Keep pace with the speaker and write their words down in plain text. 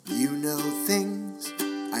You know things,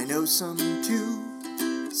 I know some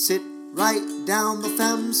too. Sit right down, the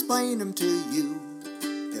femsplain them to you.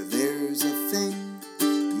 If there's a thing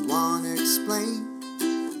you want to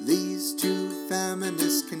explain, these two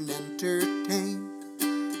feminists can entertain.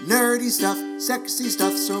 Nerdy stuff, sexy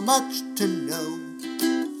stuff, so much to know.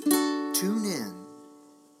 Tune in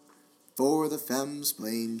for the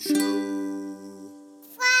Femsplain Show.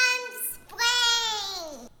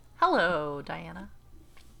 Femsplain! Hello, Diana.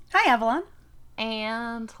 Hi, Avalon.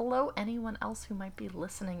 And hello, anyone else who might be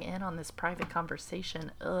listening in on this private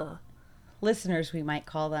conversation. Ugh. Listeners, we might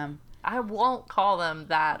call them. I won't call them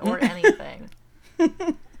that or anything.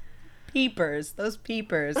 Peepers. Those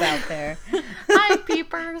peepers out there. Hi,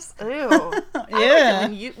 peepers. Ew. Yeah.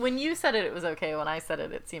 When you said it, it was okay. When I said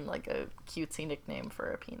it, it seemed like a cutesy nickname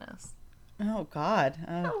for a penis. Oh, God.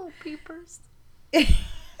 Oh, peepers.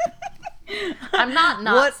 I'm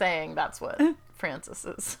not saying that's what Francis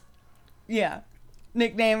is. Yeah.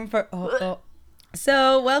 Nickname for... Oh.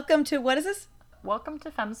 So, welcome to... What is this? Welcome to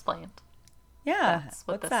Femsplained. Yeah. That's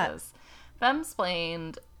what what's this that? is.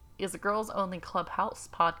 Femsplained is a girls-only clubhouse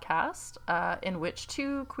podcast in which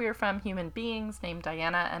two queer femme human beings named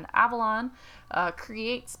Diana and Avalon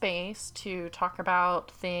create space to talk about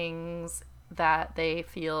things that they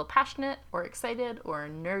feel passionate or excited or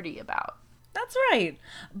nerdy about. That's right.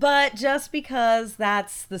 But just because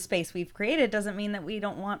that's the space we've created doesn't mean that we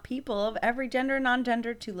don't want people of every gender and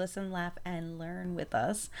non-gender to listen, laugh, and learn with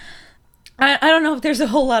us. I don't know if there's a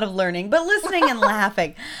whole lot of learning, but listening and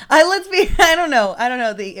laughing. I don't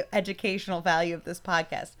know the educational value of this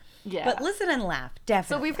podcast. Yeah. But listen and laugh,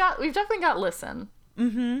 definitely. So we've definitely got listen.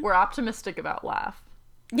 Mm-hmm. We're optimistic about laugh.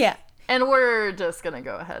 Yeah. And we're just going to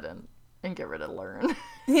go ahead and get rid of learn.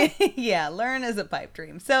 Yeah, learn is a pipe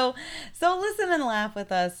dream. So listen and laugh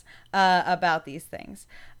with us about these things.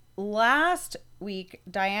 Last week,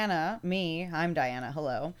 I'm Diana,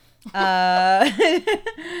 hello,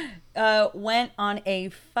 went on a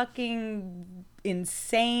fucking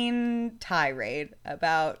insane tirade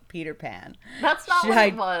about Peter Pan. That's not what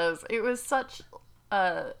it was. It was such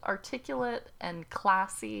a articulate and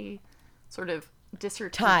classy sort of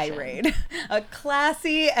dissertation. Tirade. A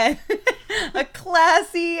classy,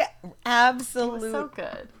 absolute It was so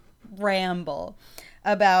good. ramble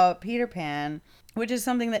about Peter Pan, which is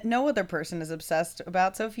something that no other person is obsessed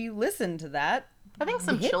about. So if you listen to that, I think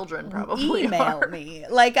some children probably email are. me.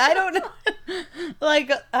 Like, I don't know. Like,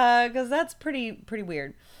 because that's pretty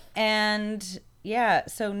weird. And yeah,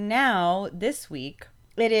 so now this week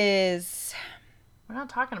it is. We're not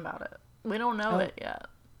talking about it. We don't know it yet.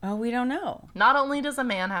 Oh, we don't know. Not only does a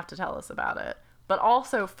man have to tell us about it, but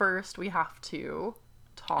also first we have to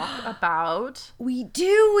talk about... We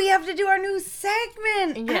do. We have to do our new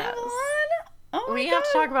segment. Yes. Avalon? Oh my We God. have to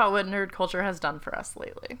talk about what nerd culture has done for us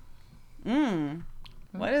lately.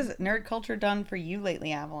 What has nerd culture done for you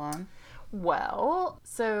lately, Avalon? Well,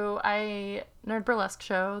 so Nerd Burlesque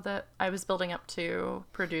show that I was building up to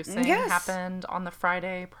producing happened on the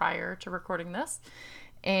Friday prior to recording this.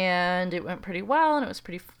 And it went pretty well, and it was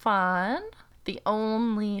pretty fun. The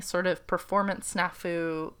only sort of performance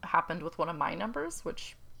snafu happened with one of my numbers,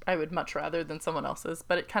 which I would much rather than someone else's,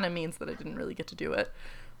 but it kind of means that I didn't really get to do it,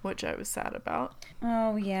 which I was sad about.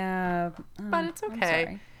 Oh, yeah. But it's I'm okay.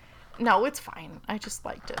 sorry. No, it's fine. I just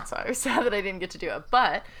liked it, so I was sad that I didn't get to do it.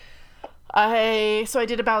 But I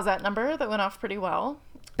did a Bowsette number that went off pretty well.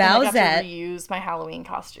 And I got to reuse my Halloween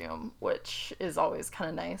costume, which is always kind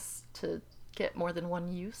of nice to get more than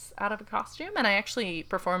one use out of a costume. And I actually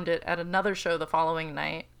performed it at another show the following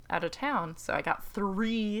night out of town. So I got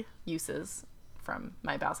 3 uses from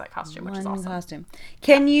my Bowsette costume, which is awesome. Costume.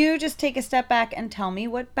 Can you just take a step back and tell me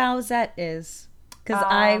what Bowsette is? Because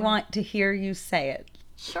I want to hear you say it.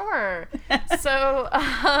 Sure. So,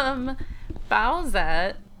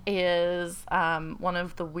 Bowsette is one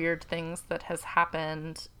of the weird things that has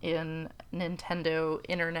happened in Nintendo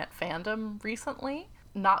internet fandom recently.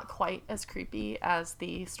 Not quite as creepy as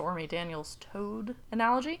the Stormy Daniels Toad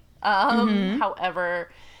analogy.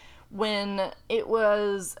 However, when it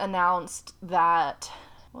was announced that,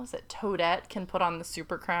 Toadette can put on the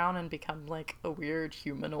super crown and become like a weird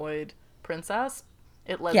humanoid princess,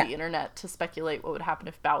 it led the internet to speculate what would happen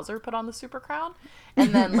if Bowser put on the super crown.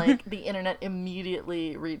 And then like the internet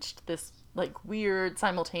immediately reached this like weird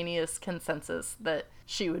simultaneous consensus that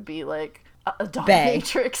she would be like a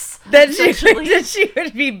dominatrix. That she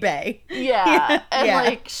would be bae. Yeah. And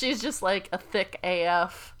like she's just like a thick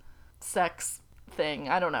AF sex thing.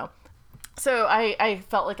 I don't know. So I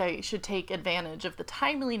felt like I should take advantage of the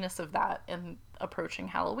timeliness of that in approaching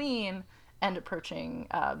Halloween and approaching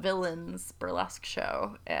Villain's burlesque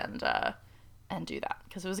show and and do that,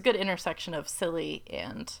 because it was a good intersection of silly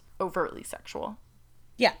and overtly sexual,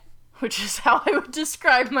 Yeah. which is how I would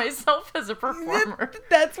describe myself as a performer.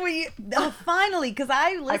 That's what you finally, because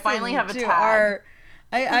I listened finally have a to tag. our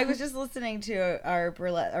I was just listening to our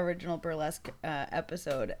original burlesque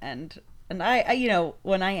episode, and I you know,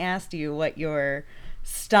 when I asked you what your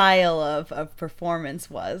style of performance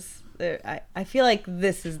was, I feel like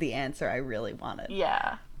this is the answer I really wanted.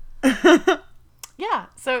 Yeah. Yeah,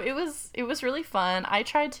 so it was really fun. I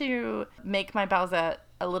tried to make my Bowsette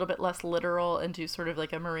a little bit less literal and do sort of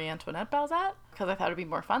like a Marie Antoinette Bowsette, because I thought it'd be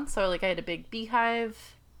more fun. So like I had a big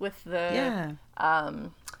beehive with the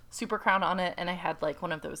super crown on it, and I had like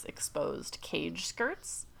one of those exposed cage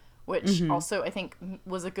skirts, which also I think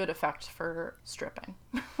was a good effect for stripping.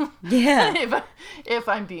 Yeah. if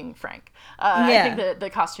I'm being frank. I think that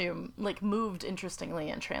the costume like moved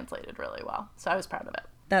interestingly and translated really well. So I was proud of it.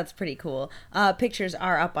 That's pretty cool. Pictures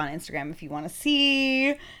are up on Instagram if you want to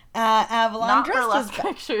see Avalon Not dressed burlesque as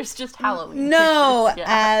pictures, just Halloween no, pictures.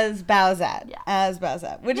 Yeah. as Bowsette. Yeah. As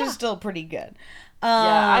Bowsette, which is still pretty good. Yeah,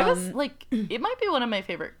 I was like, it might be one of my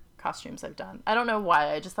favorite costumes I've done. I don't know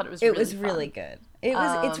why. I just thought it was really fun. Really good.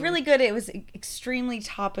 It's really good. It was extremely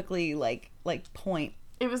topically like point.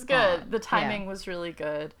 It was good. The timing was really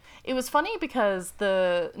good. It was funny because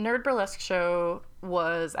the Nerd Burlesque show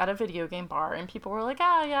was at a video game bar, and people were like,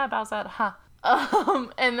 "Ah, yeah, Bowsette, huh?"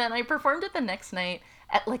 And then I performed it the next night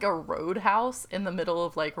at like a roadhouse in the middle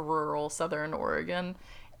of like rural Southern Oregon,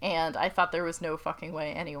 and I thought there was no fucking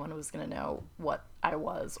way anyone was gonna know what I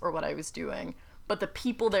was or what I was doing. But the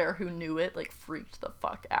people there who knew it like freaked the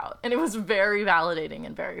fuck out, and it was very validating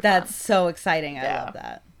and very fun. That's so exciting. I love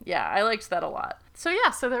that. Yeah, I liked that a lot. So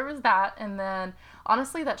yeah, so there was that, and then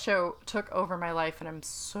honestly that show took over my life, and I'm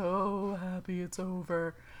so happy it's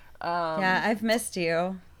over. Yeah, I've missed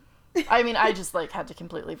you. I mean, I just like had to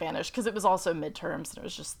completely vanish because it was also midterms, and it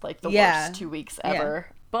was just like the worst 2 weeks ever.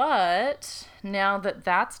 Yeah. But now that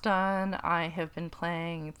that's done, I have been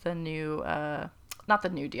playing the new not the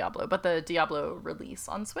new Diablo, but the Diablo release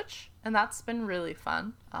on Switch, and that's been really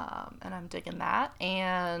fun. And I'm digging that.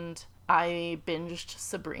 And I binged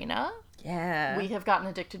Sabrina. Yeah. We have gotten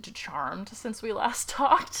addicted to Charmed since we last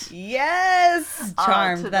talked. Yes!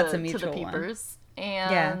 Charmed, that's a mutual to the peepers. one.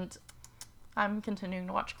 And I'm continuing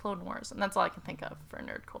to watch Clone Wars, and that's all I can think of for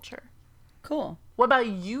nerd culture. Cool. What about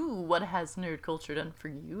you? What has nerd culture done for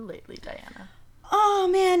you lately, Diana? Oh,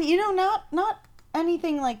 man, you know, not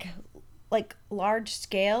anything like large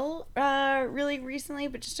scale really recently,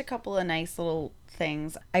 but just a couple of nice little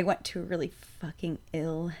things. I went to a really fucking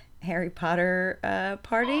ill Harry Potter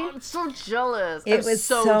party. Oh, I'm so jealous. It was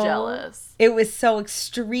so jealous. It was so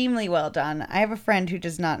extremely well done. I have a friend who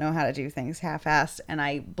does not know how to do things half-assed, and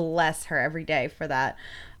I bless her every day for that.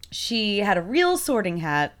 She had a real sorting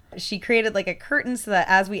hat. She created like a curtain so that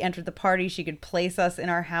as we entered the party, she could place us in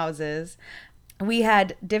our houses. We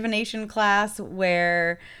had divination class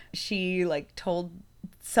where she like told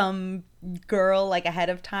some girl like ahead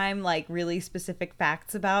of time like really specific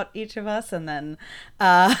facts about each of us, and then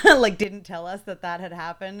like didn't tell us that had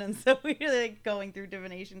happened, and so we were like going through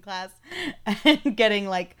divination class and getting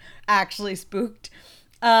like actually spooked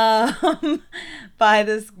by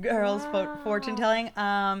this girl's fortune telling.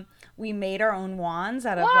 We made our own wands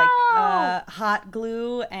out of like hot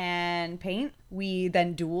glue and paint. We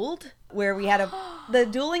then dueled, where we had the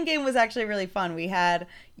dueling game was actually really fun. You had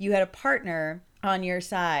a partner on your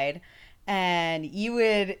side, and you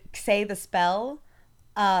would say the spell.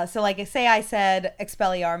 So like say I said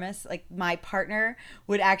Expelliarmus, like my partner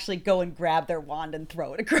would actually go and grab their wand and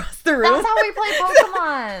throw it across the room. That's how we play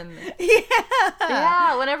Pokemon. Yeah.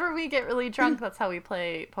 Yeah, whenever we get really drunk, that's how we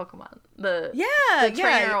play Pokemon. The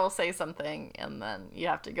trainer will say something, and then you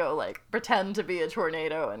have to go like pretend to be a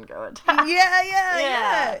tornado and go attack.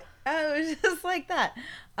 Yeah. Oh, it was just like that.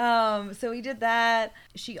 So we did that.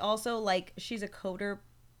 She also she's a coder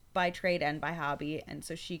by trade and by hobby, and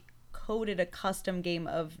so she coded a custom game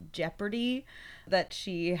of Jeopardy that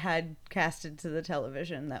she had casted to the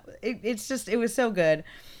television. It was so good.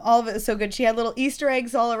 All of it was so good. She had little Easter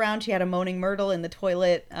eggs all around. She had a moaning myrtle in the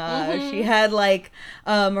toilet. She had like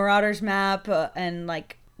a Marauder's map and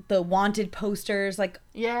like the wanted posters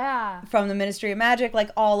from the Ministry of Magic like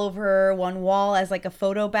all over one wall as like a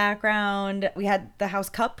photo background. We had the house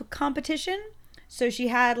cup competition, so she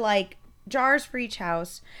had like jars for each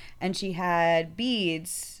house, and she had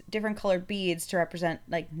different colored beads to represent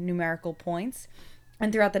like numerical points.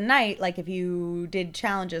 And throughout the night, like if you did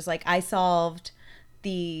challenges, like I solved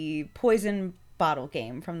the poison bottle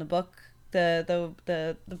game from the book, the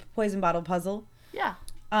poison bottle puzzle. Yeah.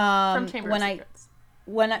 From Chamber of Secrets.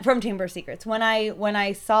 from Chamber of Secrets. When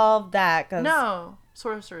I solved that, 'cause No,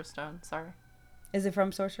 Sorcerer's Stone. Sorry. is it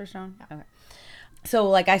from Sorcerer's Stone? Yeah. Okay. So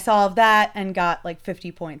like I solved that and got like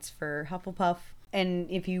 50 points for Hufflepuff.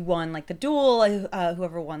 And if you won like the duel,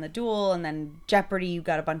 whoever won the duel, and then Jeopardy, you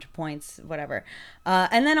got a bunch of points, whatever.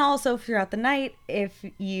 And then also throughout the night, if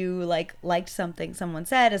you liked something someone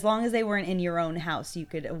said, as long as they weren't in your own house, you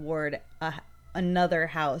could award another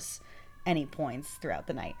house any points throughout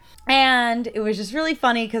the night. And it was just really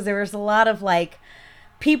funny because there was a lot of like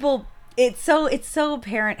people. It's so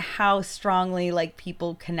apparent how strongly like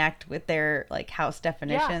people connect with their like house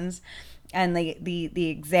definitions. Yeah. And the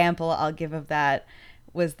example I'll give of that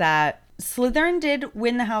was that Slytherin did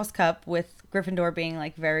win the House Cup, with Gryffindor being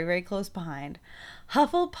like very, very close behind.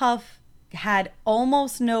 Hufflepuff had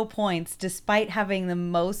almost no points despite having the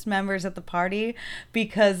most members at the party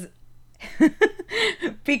because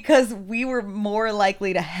we were more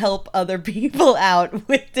likely to help other people out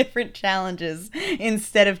with different challenges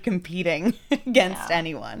instead of competing against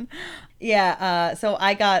anyone. Yeah, so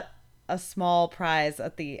I got a small prize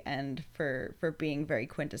at the end for being very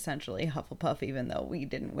quintessentially Hufflepuff, even though we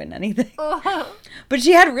didn't win anything. But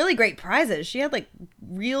she had really great prizes. She had like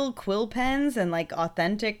real quill pens and like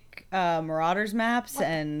authentic Marauders maps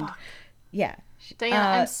and yeah.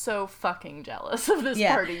 Diana, I'm so fucking jealous of this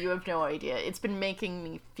party. You have no idea. It's been making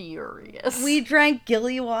me furious. We drank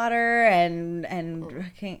gilly water and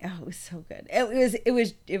it was so good. It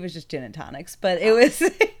was just gin and tonics, but it was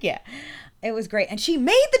yeah. It was great. And she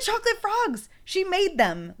made the chocolate frogs. She made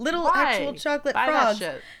them. Little actual chocolate frogs.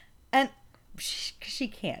 That shit. And she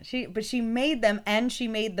can't. But she made them, and she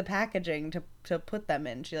made the packaging to put them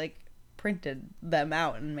in. She like printed them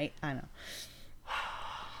out and made, I know.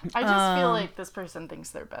 I just feel like this person thinks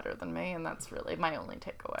they're better than me, and that's really my only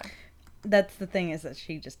takeaway. That's the thing, is that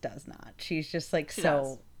she just does not. She's just like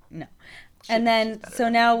no. And then so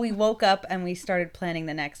now we woke up and we started planning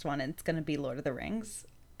the next one, and it's going to be Lord of the Rings.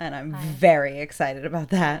 And I'm very excited about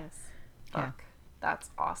that. Nice. Fuck. That's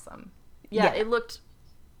awesome. Yeah, it looked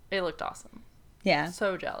awesome. Yeah.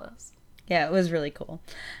 So jealous. Yeah, it was really cool.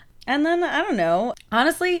 And then, I don't know.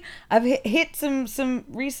 Honestly, I've hit some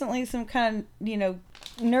recently, some kind of,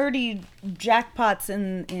 nerdy jackpots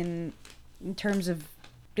in terms of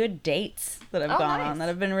good dates that I've gone on that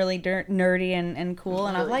have been really nerdy and cool.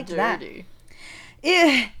 And I've liked dirty.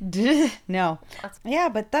 That. No. Yeah,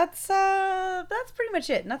 but that's pretty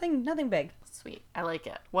much it. Nothing big. Sweet. I like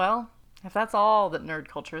it. Well, if that's all that nerd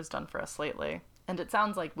culture has done for us lately, and it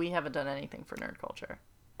sounds like we haven't done anything for nerd culture.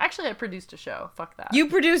 Actually, I produced a show. Fuck that. You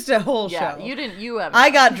produced a whole show. Yeah, you didn't. You haven't.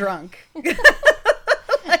 I got drunk.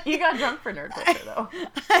 You got drunk for nerd culture, though.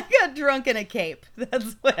 I got drunk in a cape.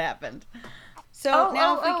 That's what happened. So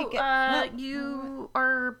now if we could get... you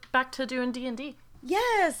are back to doing D&D.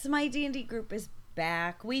 Yes, my D&D group is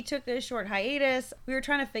back. We took a short hiatus. We were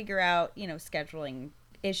trying to figure out, scheduling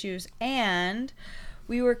issues, and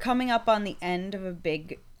we were coming up on the end of a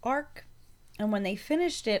big arc. And when they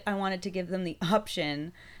finished it, I wanted to give them the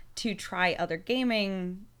option to try other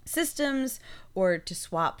gaming systems, or to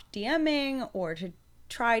swap DMing, or to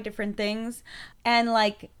try different things. And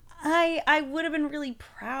I would have been really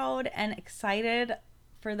proud and excited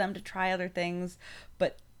for them to try other things,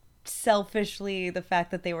 but selfishly, the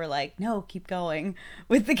fact that they were like, no, keep going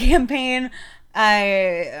with the campaign,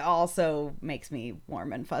 also makes me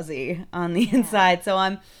warm and fuzzy on the inside. So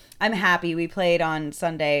I'm happy. We played on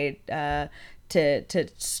Sunday to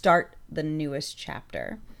start the newest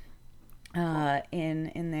chapter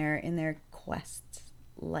in their quest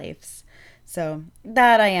lives. So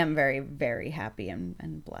that I am very, very happy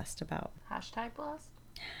and blessed about. Hashtag blessed?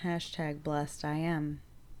 Hashtag blessed I am.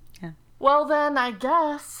 Yeah. Well then, I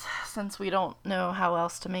guess, since we don't know how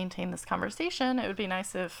else to maintain this conversation, it would be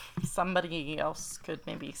nice if somebody else could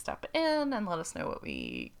maybe step in and let us know what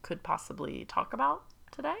we could possibly talk about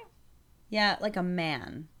today. Yeah, like a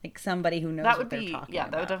man. Like somebody who knows what they're talking about. Yeah,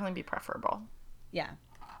 that would definitely be preferable. Yeah.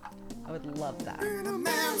 I would love that.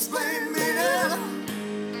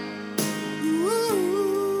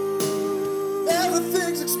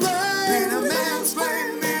 Everything's explained. A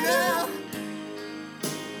mansplain me now.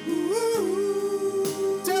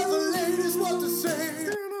 Tell the ladies what to say. In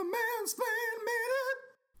a mansplain minute.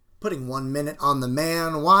 Putting 1 minute on the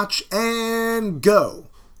man watch and go.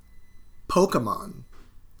 Pokemon.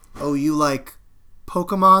 Oh, you like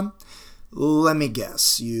Pokemon? Let me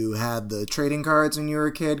guess. You had the trading cards when you were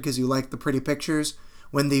a kid because you liked the pretty pictures?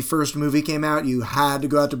 when the first movie came out, you had to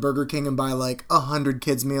go out to Burger King and buy like 100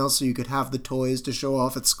 kids meals so you could have the toys to show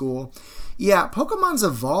off at school. Yeah, Pokemon's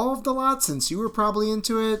evolved a lot since you were probably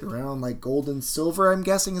into it. Around like Gold and Silver, I'm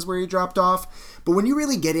guessing, is where you dropped off. But when you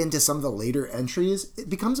really get into some of the later entries, it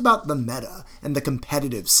becomes about the meta and the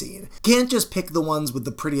competitive scene. You can't just pick the ones with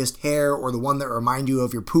the prettiest hair or the one that remind you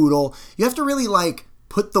of your poodle. You have to really like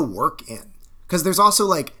put the work in. Because there's also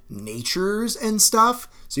like natures and stuff.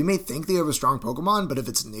 So you may think that you have a strong Pokemon, but if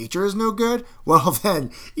its nature is no good, well then,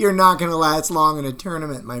 you're not going to last long in a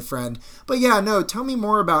tournament, my friend. But yeah, no, tell me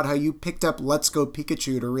more about how you picked up Let's Go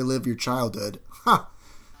Pikachu to relive your childhood. Huh.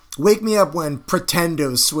 Wake me up when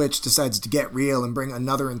Pretendo Switch decides to get real and bring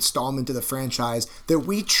another installment to the franchise that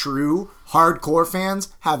we true hardcore fans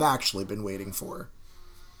have actually been waiting for.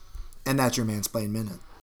 And that's your Mansplain Minute.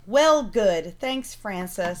 Well, good. Thanks,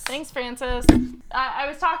 Francis. Thanks, Francis. I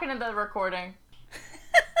was talking to the recording.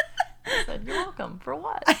 I said, you're welcome. For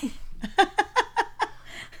what?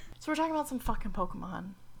 So we're talking about some fucking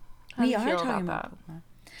Pokemon. How do you feel about that? Pokemon.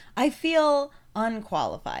 I feel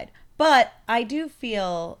unqualified, but I do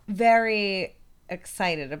feel very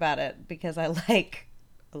excited about it because I like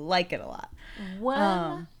it a lot.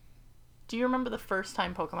 When do you remember the first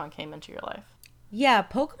time Pokemon came into your life? Yeah,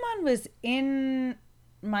 Pokemon was in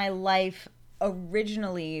my life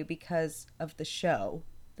originally because of the show,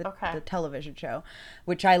 the television show,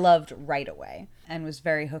 which I loved right away and was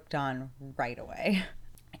very hooked on right away.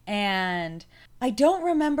 And I don't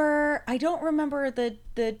remember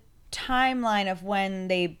the timeline of when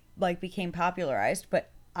they like became popularized,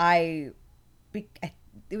 but it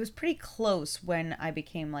was pretty close when I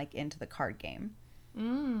became like into the card game.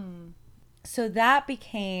 So that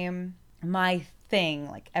became my thing.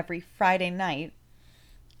 Like every Friday night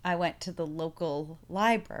I went to the local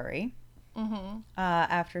library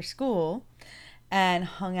after school and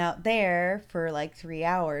hung out there for like 3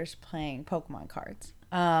 hours playing Pokemon cards.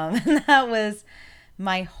 And that was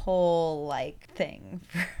my whole like thing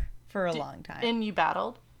for a long time. And you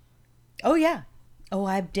battled? Oh yeah. Oh,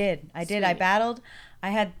 I did. Sweet. I battled. I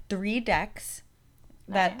had 3 decks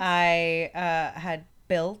that I had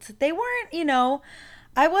built. They weren't,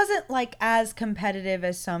 I wasn't like as competitive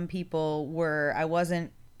as some people were. I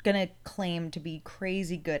wasn't gonna claim to be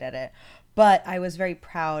crazy good at it, but I was very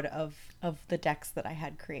proud of the decks that I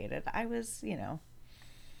had created. I was,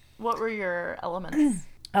 What were your elements?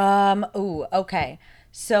 Okay.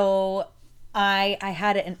 So I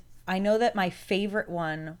had it, and I know that my favorite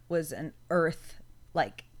one was an earth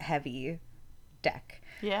like heavy deck.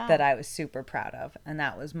 Yeah. That I was super proud of, and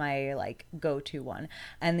that was my like go-to one.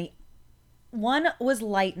 And the one was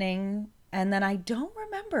lightning, and then I don't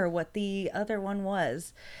remember what the other one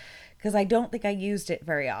was because I don't think I used it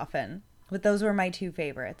very often. But those were my 2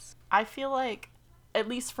 favorites. I feel like, at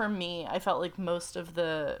least for me, I felt like most of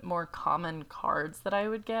the more common cards that I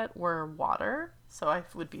would get were water. So I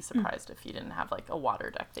would be surprised if you didn't have like a water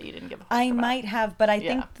deck that you didn't give a fuck I about. might have, but I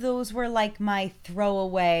think those were like my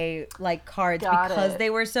throwaway like cards because they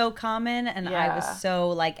were so common, and I was so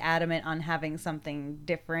like adamant on having something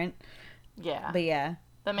different. Yeah. But yeah.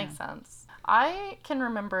 That makes sense. I can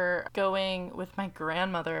remember going with my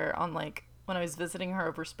grandmother on like when I was visiting her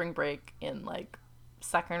over spring break in like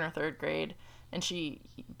 2nd or 3rd grade, and she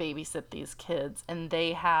babysit these kids, and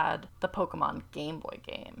they had the Pokemon Game Boy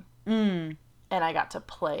game. And I got to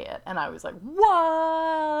play it, and I was like,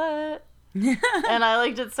 what? And I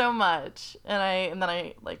liked it so much. And then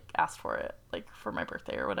I like asked for it like for my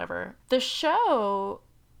birthday or whatever. The show,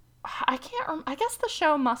 I guess the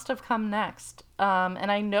show must have come next. And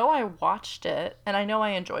I know I watched it, and I know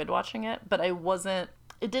I enjoyed watching it, but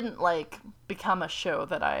it didn't like become a show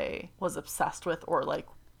that I was obsessed with or like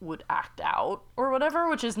would act out or whatever,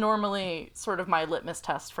 which is normally sort of my litmus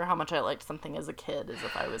test for how much I liked something as a kid, is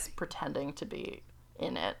if I was pretending to be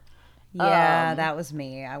in it. Yeah, that was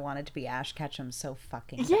me. I wanted to be Ash Ketchum so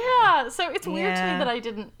fucking bad. Yeah, so it's weird to me that I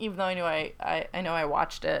didn't, even though I knew I know I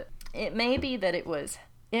watched it. It may be that it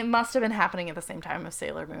must have been happening at the same time as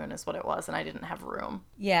Sailor Moon is what it was, and I didn't have room.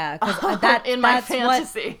 Yeah, because in my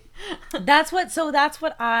fantasy. That's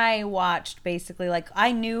what I watched, basically. Like,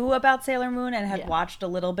 I knew about Sailor Moon and had watched a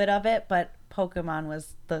little bit of it, but Pokemon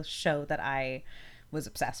was the show that I was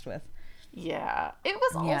obsessed with. Yeah. It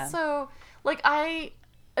was also, like, I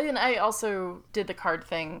also did the card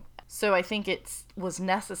thing, so I think it was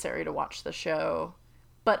necessary to watch the show.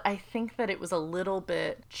 But I think that it was a little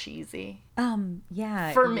bit cheesy.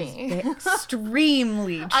 Yeah. For me.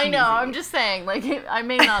 Extremely cheesy. I know, I'm just saying, like, I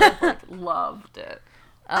may not have, like, loved it.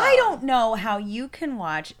 I don't know how you can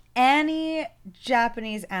watch any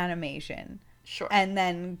Japanese animation Sure. and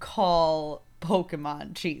then call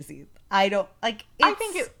Pokemon cheesy. I don't like. I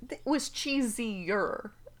think it was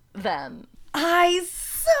cheesier then. I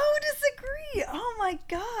so disagree. Oh my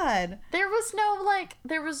god. There was no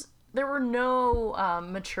there were no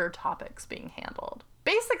mature topics being handled.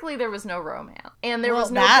 Basically, there was no romance, and there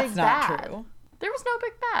was no big bad. True. There was no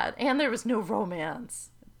big bad, and there was no romance.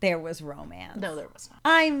 There was romance. No, there was not.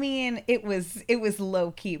 I mean, it was low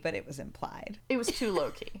key, but it was implied. It was too low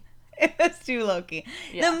key. It was too low key.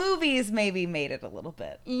 Yeah. The movies maybe made it a little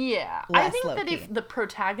bit. Yeah, I think that if the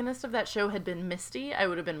protagonist of that show had been Misty, I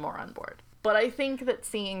would have been more on board. But I think that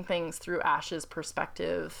seeing things through Ash's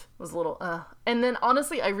perspective was a little, And then,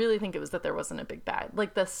 honestly, I really think it was that there wasn't a big bad.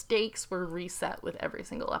 Like, the stakes were reset with every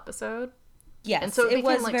single episode. Yes, and so it became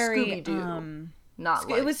was like very, Scooby-Doo. Not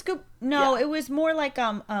like... It was it was more like,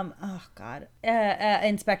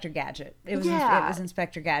 Inspector Gadget. It was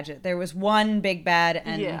Inspector Gadget. There was one big bad,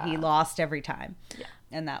 and he lost every time. Yeah.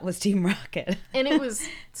 And that was Team Rocket. And it was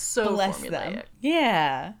so formulaic. Them.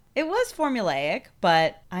 Yeah. It was formulaic,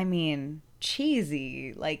 but, I mean...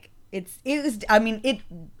 cheesy. Like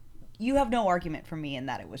you have no argument for me in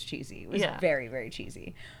that it was cheesy. It was very, very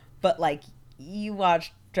cheesy. But like, you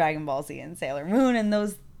watch Dragon Ball Z and Sailor Moon, and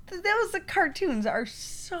those cartoons are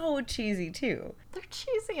so cheesy too. They're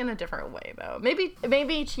cheesy in a different way though.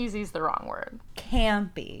 Maybe cheesy's the wrong word.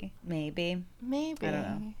 Campy, maybe.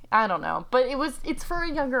 I don't know. But it's for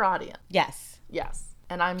a younger audience. Yes.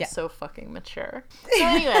 And I'm so fucking mature. So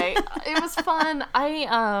anyway, it was fun.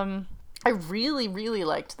 I really, really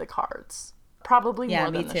liked the cards. Probably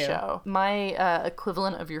more than the show. My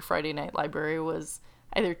equivalent of your Friday night library was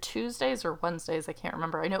either Tuesdays or Wednesdays. I can't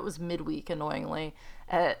remember. I know it was midweek, annoyingly,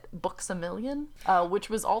 at Books A Million,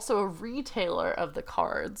 which was also a retailer of the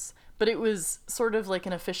cards. But it was sort of like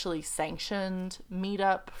an officially sanctioned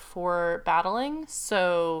meetup for battling.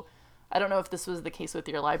 So I don't know if this was the case with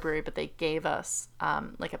your library, but they gave us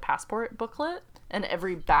like a passport booklet. And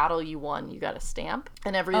every battle you won, you got a stamp.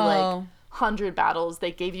 And every 100 battles,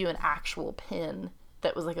 they gave you an actual pin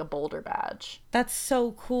that was like a Boulder badge. That's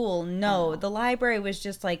so cool. No, the library was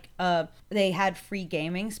just like they had free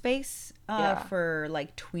gaming space for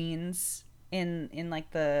like tweens in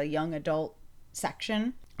like the young adult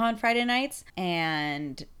section on Friday nights,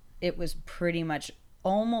 and it was pretty much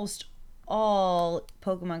almost all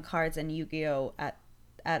Pokemon cards and Yu-Gi-Oh at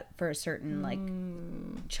for a certain like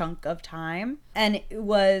chunk of time. And it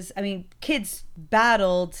was, I mean, kids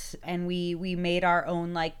battled, and we made our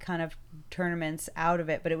own like kind of tournaments out of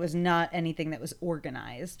it, but it was not anything that was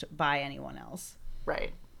organized by anyone else.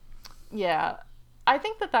 Right. Yeah. I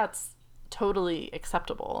think that that's totally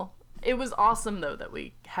acceptable. It was awesome though that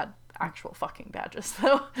we had actual fucking badges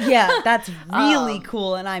though. Yeah, that's really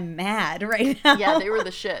cool, and I'm mad right now. Yeah, they were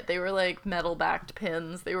the shit. They were like metal backed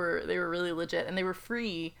pins. They were really legit, and they were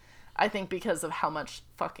free, I think, because of how much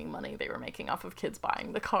fucking money they were making off of kids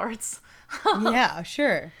buying the cards. Yeah,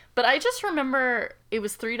 sure. But I just remember it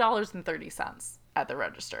was $3.30 at the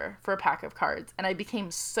register for a pack of cards, and I became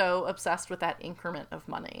so obsessed with that increment of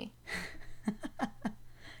money.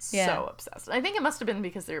 So obsessed. I think it must have been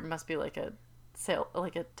because there must be like a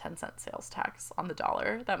 10-cent sales tax on the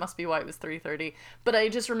dollar. That must be why it was $3.30. But I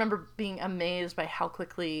just remember being amazed by how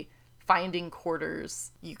quickly finding quarters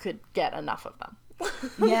you could get enough of them.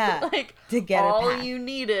 Yeah, like to get all you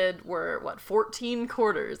needed were 14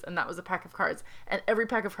 quarters, and that was a pack of cards. And every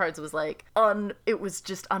pack of cards was like it was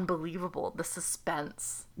just unbelievable, the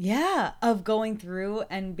suspense. Yeah, of going through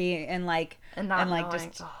and being and not knowing,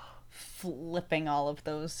 just flipping all of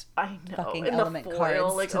those fucking in element the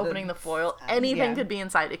foil, cards, like opening the foil. Anything could be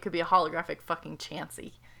inside. It could be a holographic fucking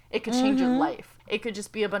Chansey. It could change your life. It could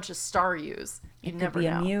just be a bunch of Staryus. You never know.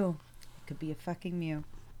 It could be a Mew. It could be a fucking Mew.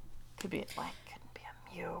 Could be like.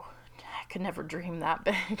 You. I could never dream that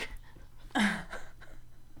big.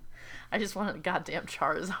 I just wanted a goddamn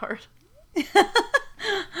Charizard.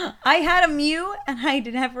 I had a Mew, and I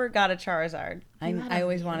never got a Charizard. I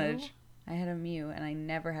always wanted. I had a Mew, and I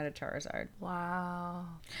never had a Charizard. Wow.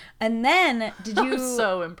 And then, did you... I was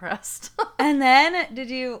so impressed. And then, did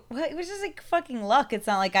you... Well, it was just like fucking luck. It's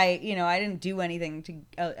not like I didn't do anything to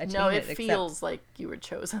attain it. No, it feels like you were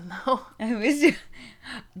chosen, though. I was...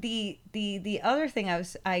 The other thing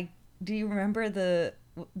do you remember the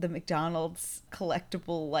McDonald's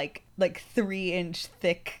collectible, like 3-inch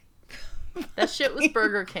thick... That shit was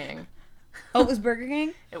Burger King. Oh, it was Burger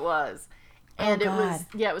King? It was. And it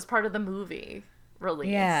was part of the movie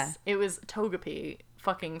release. Yeah. It was Togepi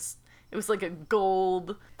it was like a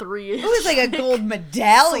gold 3-inch. It was like a gold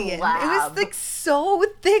medallion. Slab. It was like so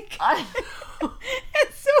thick.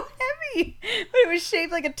 It's so heavy. But it was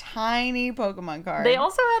shaped like a tiny Pokemon card. They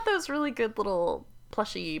also had those really good little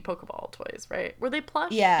plushy Pokeball toys, right? Were they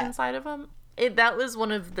plush Yeah. inside of them? That was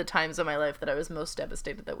one of the times in my life that I was most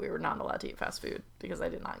devastated that we were not allowed to eat fast food because I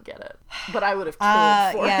did not get it. But I would have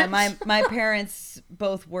killed for Yeah, it. my parents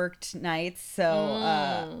both worked nights,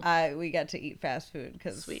 so we got to eat fast food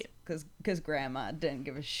Sweet. because grandma didn't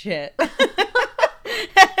give a shit.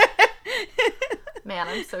 Man,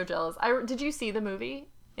 I'm so jealous. Did you see the movie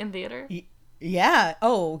in theater? Yeah.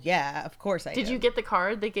 Oh, yeah. Of course I did. Did you get the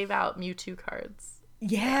card? They gave out Mewtwo cards.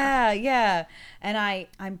 Yeah. And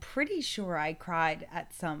I'm pretty sure I cried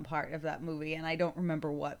at some part of that movie, and I don't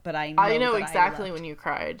remember what, but I know that exactly I when you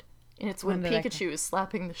cried. And it's when When did I Pikachu is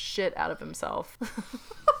slapping the shit out of himself.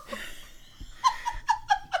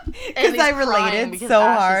 Because I related because so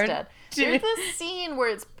Ash is hard. dead. There's this scene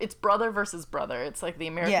where it's brother versus brother. It's like the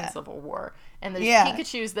American Yeah. Civil War. And there's Yeah.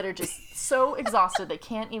 Pikachus that are just so exhausted they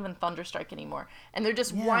can't even Thunderstrike anymore. And they're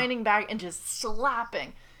just whining back and just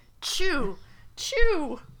slapping. Chew!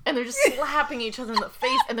 And they're just slapping each other in the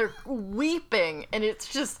face and they're weeping. And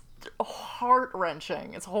it's just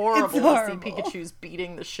heart-wrenching. It's horrible to see horrible. Pikachus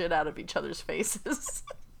beating the shit out of each other's faces.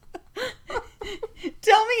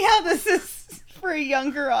 Tell me how this is for a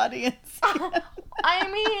younger audience.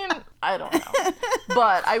 I mean, I don't know.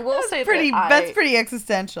 But I will say That's pretty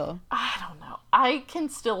existential. I don't know. I can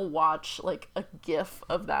still watch, like, a GIF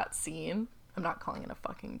of that scene. I'm not calling it a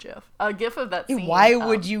fucking GIF. A GIF of that scene. Why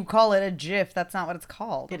would you call it a GIF? That's not what it's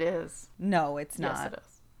called. It is. No, it's not. Yes, it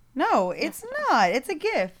is. No, it's not. It's a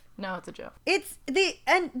GIF. No, it's a GIF. It's the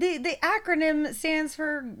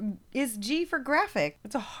acronym is G for graphic.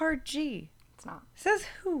 It's a hard G. It's not. Says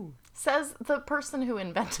who? Says the person who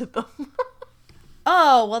invented them.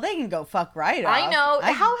 Oh, well, they can go fuck right off. I know.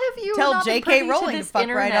 How have you tell not been J.K. privy to Rowling to this fuck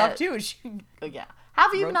internet? right off, too. Yeah.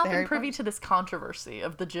 Have you Wrote not the been Harry privy to this controversy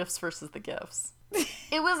of the GIFs versus the GIFs?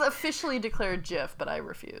 It was officially declared GIF, but I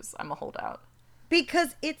refuse. I'm a holdout.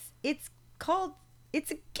 Because it's a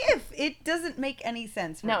GIF. It doesn't make any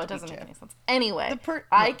sense. No, it doesn't make any sense. Anyway,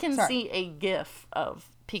 I can see a GIF of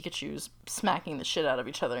Pikachu's smacking the shit out of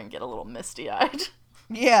each other and get a little misty-eyed.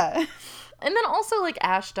 Yeah. And then also, like,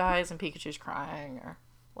 Ash dies and Pikachu's crying or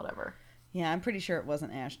whatever. Yeah, I'm pretty sure it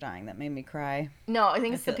wasn't Ash dying that made me cry. No, I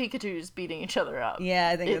think it's the Pikachus beating each other up. Yeah,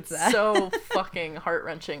 I think it's that. So fucking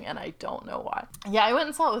heart-wrenching, and I don't know why. Yeah, I went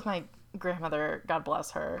and saw it with my grandmother, God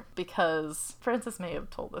bless her, because Francis may have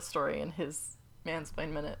told this story in his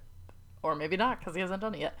Mansplain Minute, or maybe not, because he hasn't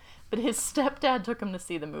done it yet. But his stepdad took him to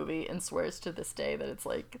see the movie and swears to this day that it's,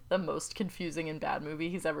 like, the most confusing and bad movie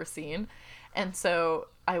he's ever seen. And so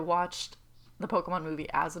I watched the Pokemon movie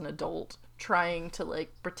as an adult, trying to,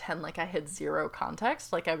 like, pretend like I had zero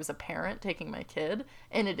context, like I was a parent taking my kid,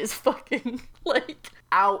 and it is fucking, like,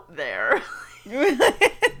 out there.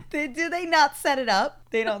 Do they not set it up?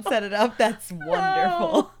 They don't set it up? That's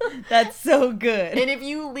wonderful. No. That's so good. And if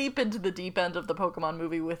you leap into the deep end of the Pokemon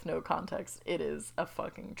movie with no context, it is a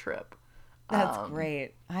fucking trip. That's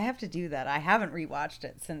great. I have to do that. I haven't rewatched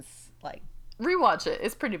it since, like... Rewatch it.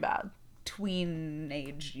 It's pretty bad.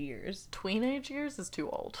 Tween-age years. Tween-age years is too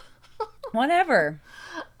old. Whatever.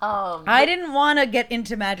 I didn't want to get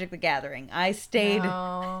into Magic the Gathering. I stayed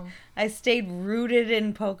rooted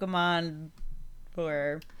in Pokemon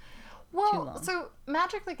for too long. So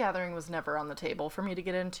Magic the Gathering was never on the table for me to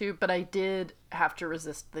get into, but I did have to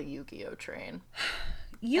resist the Yu-Gi-Oh train.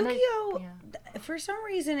 Yu-Gi-Oh, for some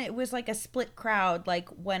reason, it was like a split crowd. Like,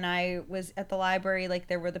 when I was at the library, like,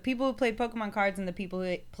 there were the people who played Pokemon cards and the people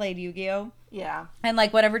who played Yu-Gi-Oh. Yeah. And,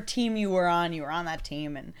 like, whatever team you were on that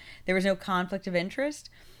team, and there was no conflict of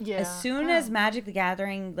interest. Yeah. As soon as Magic the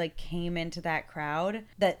Gathering, like, came into that crowd,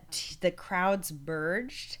 the crowds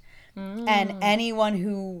merged. And anyone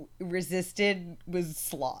who resisted was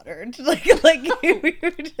slaughtered. Like you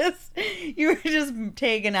were just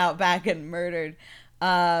taken out back and murdered.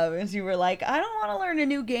 As you were like, I don't want to learn a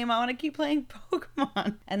new game. I want to keep playing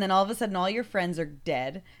Pokemon. And then all of a sudden, all your friends are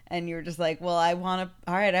dead, and you're just like, well, I want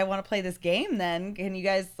to play this game. Then can you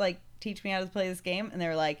guys, like, teach me how to play this game? And they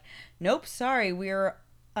were like, nope, sorry, we're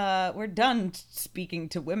done speaking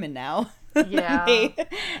to women now. Yeah.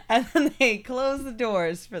 And then they closed the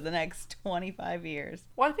doors for the next 25 years.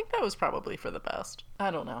 Well, I think that was probably for the best.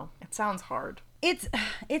 I don't know. It sounds hard. It's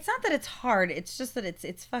not that it's hard. It's just that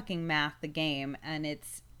it's fucking math, the game, and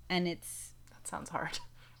it's That sounds hard.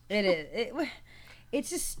 It is. It's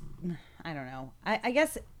just, I don't know. I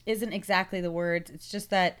guess isn't exactly the words. It's just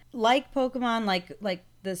that, like Pokemon, like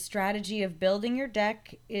the strategy of building your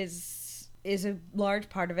deck is a large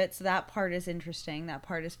part of it. So that part is interesting. That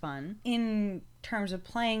part is fun. In terms of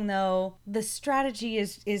playing, though, the strategy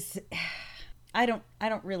is I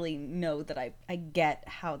don't really know that I get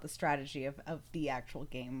how the strategy of the actual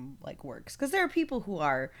game like works, because there are people who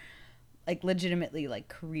are like legitimately like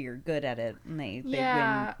career good at it, and they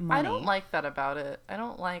win money. I don't like that about it. I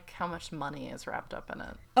don't like how much money is wrapped up in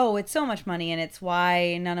it. Oh, it's so much money, and it's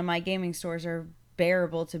why none of my gaming stores are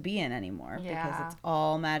bearable to be in anymore, because it's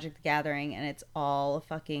all Magic the Gathering, and it's all a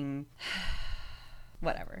fucking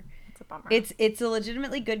whatever. It's a bummer. It's a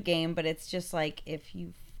legitimately good game, but it's just like, if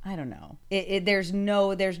you, I don't know, there's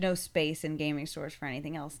no space in gaming stores for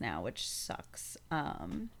anything else now, which sucks.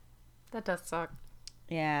 That does suck.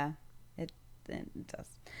 Yeah, it does.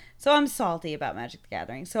 So I'm salty about Magic the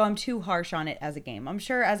Gathering. So I'm too harsh on it as a game. I'm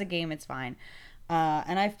sure as a game it's fine.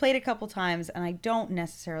 And I've played a couple times, and I don't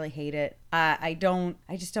necessarily hate it. I don't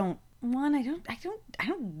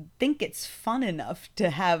think it's fun enough to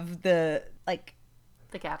have the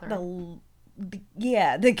gathering.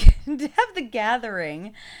 To have the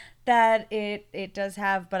gathering that it does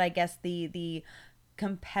have, but I guess the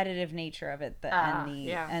competitive nature of it,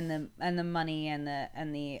 and the money and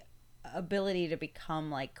the ability to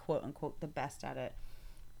become like quote unquote the best at it.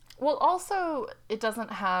 Well, also it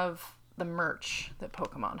doesn't have the merch that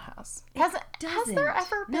Pokemon has. Has there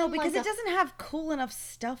ever been? No, because it doesn't have cool enough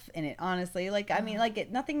stuff in it, honestly. Like, I mean,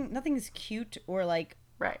 like nothing is cute or like.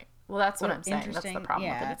 Right. Well, that's what I'm saying. That's the problem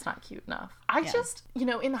with it. It's not cute enough. I just,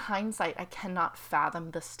 in hindsight, I cannot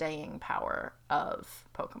fathom the staying power of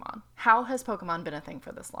Pokemon. How has Pokemon been a thing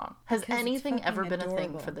for this long? Has anything ever been a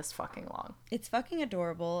thing for this fucking long? It's fucking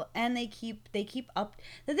adorable, and they keep up.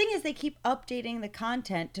 The thing is, they keep updating the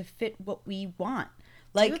content to fit what we want.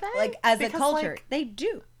 Like as a culture, they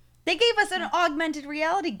do. They gave us an augmented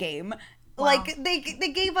reality game. Wow. Like they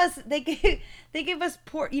gave us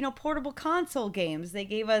portable console games. They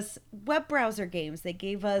gave us web browser games. They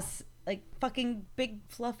gave us like fucking big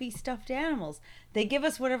fluffy stuffed animals. They give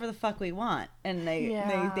us whatever the fuck we want, and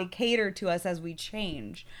they cater to us as we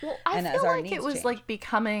change. Well, I feel like it was like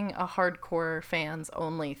becoming a hardcore fans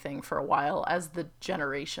only thing for a while as the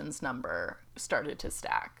generations number started to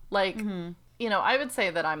stack. Like. Mm-hmm. I would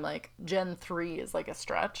say that I'm like Gen 3 is like a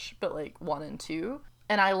stretch, but like 1 and 2.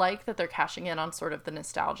 And I like that they're cashing in on sort of the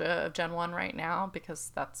nostalgia of Gen 1 right now,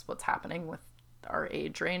 because that's what's happening with our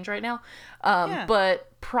age range right now.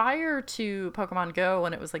 But prior to Pokemon Go,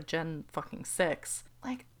 when it was like Gen fucking 6,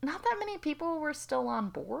 like not that many people were still on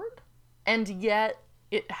board. And yet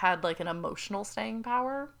it had like an emotional staying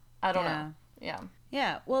power. I don't know. Yeah.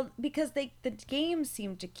 Yeah. Well, because the games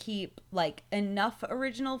seem to keep like enough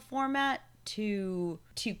original format to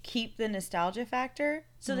keep the nostalgia factor.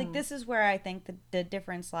 So like this is where I think the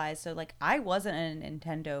difference lies. So like I wasn't a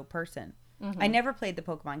Nintendo person. Mm-hmm. I never played the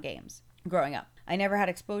Pokemon games growing up. I never had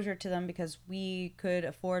exposure to them because we could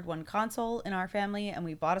afford one console in our family, and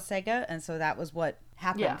we bought a Sega, and so that was what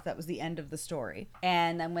happened. Yeah. That was the end of the story.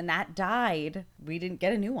 And then when that died, we didn't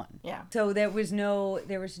get a new one. Yeah. So there was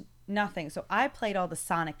nothing. So I played all the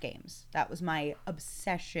Sonic games. That was my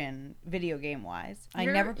obsession, video game wise. I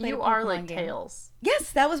never played. You are like Tails.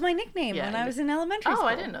 Yes, that was my nickname when I was in elementary school. Oh,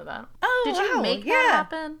 I didn't know that. Oh, did you make that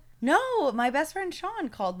happen? No, my best friend Sean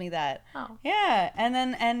called me that. Oh. Yeah, and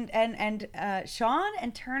then and Sean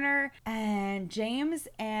and Turner and James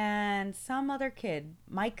and some other kid,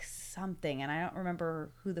 Mike something, and I don't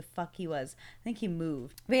remember who the fuck he was. I think he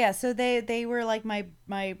moved. But yeah, so they were like my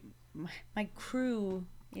crew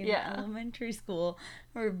in elementary school.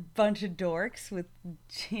 We're a bunch of dorks with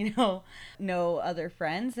no other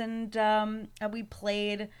friends, and we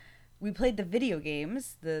played the video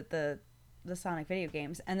games, the Sonic video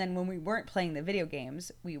games, and then when we weren't playing the video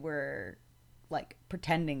games, we were like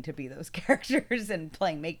pretending to be those characters and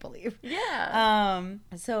playing make-believe. Yeah.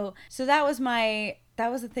 So that was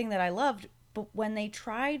the thing that I loved. But when they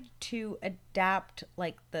tried to adapt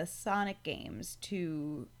like the Sonic games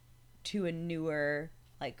to a newer,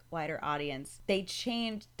 like wider audience,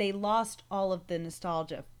 they lost all of the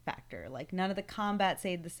nostalgia factor. Like none of the combat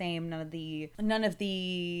stayed the same, none of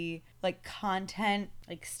the like content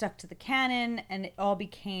like stuck to the canon, and it all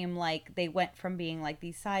became like they went from being like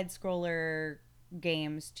these side scroller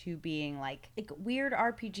games to being like weird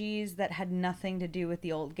RPGs that had nothing to do with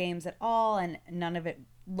the old games at all, and none of it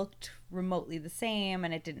looked remotely the same,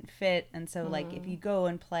 and it didn't fit. And so like if you go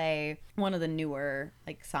and play one of the newer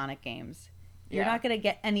like Sonic games, you're not going to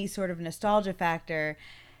get any sort of nostalgia factor,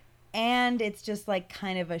 and it's just like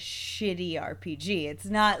kind of a shitty RPG. It's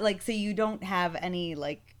not like, so you don't have any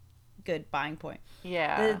like good buying point.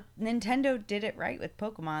 Yeah. The Nintendo did it right with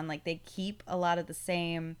Pokemon. Like they keep a lot of the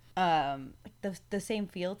same the same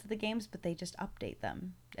feel to the games, but they just update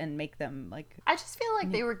them and make them like. I just feel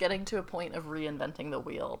like they were getting to a point of reinventing the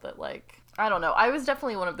wheel that, like, I don't know. I was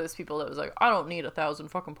definitely one of those people that was like, I don't need 1,000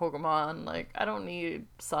 fucking Pokemon. Like, I don't need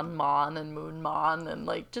Sunmon and Moonmon and,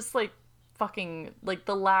 like, just, like, fucking, like,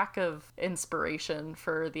 the lack of inspiration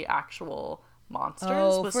for the actual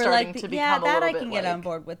monsters was starting to become a little bit, that I can get on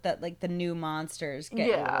board with, that, like, the new monsters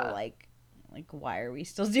get a little, like, why are we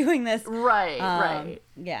still doing this? Right.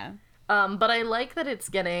 Yeah. But I like that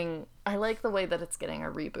I like the way that it's getting a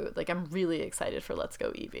reboot. Like, I'm really excited for Let's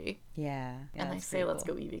Go Eevee. Yeah. And I say Let's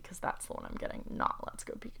Go Eevee because that's the one I'm getting, not Let's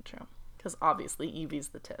Go Pikachu. Because obviously Eevee's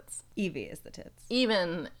the tits. Eevee is the tits.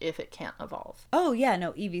 Even if it can't evolve. Oh, yeah,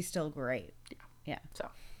 no, Eevee's still great. Yeah. So.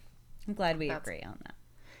 I'm glad we agree on that.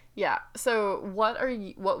 Yeah. So what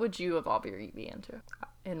would you evolve your Eevee into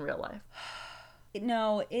in real life?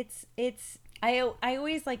 No, I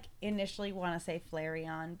always, like, initially want to say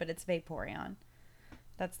Flareon, but it's Vaporeon.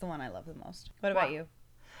 That's the one I love the most. What about you?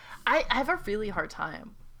 I have a really hard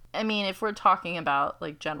time. I mean, if we're talking about,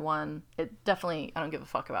 like, Gen 1, I don't give a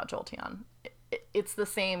fuck about Jolteon. It's the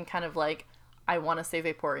same kind of, like, I want to say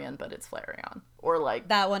Vaporeon, but it's Flareon. Or, like...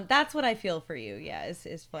 That one, that's what I feel for you, yeah,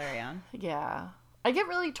 is Flareon. Yeah. I get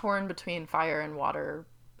really torn between fire and water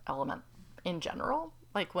element in general.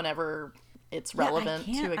 Like, whenever it's relevant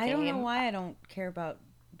to a game. I don't know why I don't care about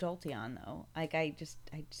Jolteon, though. Like, I just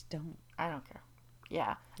don't. I don't care.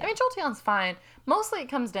 Yeah. I mean, Jolteon's fine. Mostly it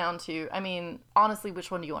comes down to, I mean, honestly,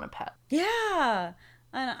 which one do you want to pet? Yeah.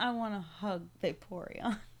 I want to hug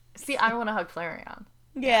Vaporeon. See, I want to hug Flareon.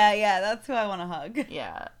 Yeah, that's who I want to hug.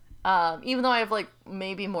 Yeah. Even though I have, like,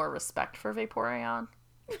 maybe more respect for Vaporeon.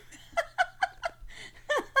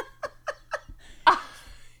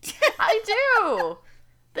 I do.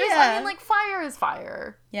 I mean, like, fire is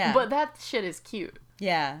fire. Yeah. But that shit is cute.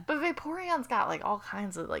 Yeah. But Vaporeon's got, like, all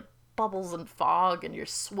kinds of, like, bubbles and fog, and you're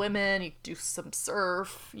swimming, you can do some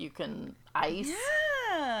surf, you can ice.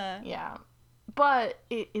 Yeah. But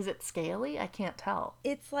is it scaly? I can't tell.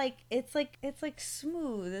 It's like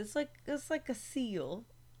smooth. It's like a seal.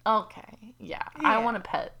 Okay. Yeah. I want to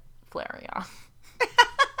pet Flareon.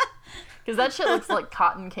 Because that shit looks like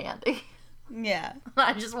cotton candy. Yeah.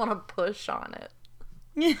 I just want to push on it.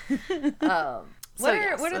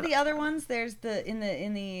 What are the other ones? There's in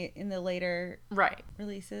the later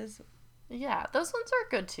releases. Yeah, those ones are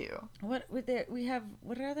good too. What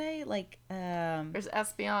are they? Like there's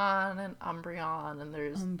Espeon and Umbreon, and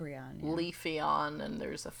there's Leafeon, and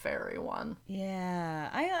there's a fairy one. Yeah.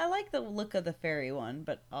 I like the look of the fairy one,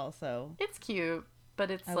 but also it's cute,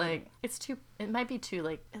 but it's it might be too,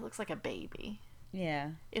 like, it looks like a baby.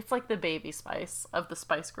 Yeah. It's like the baby Spice of the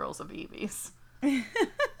Spice Girls of Eevees.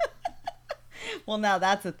 Well, now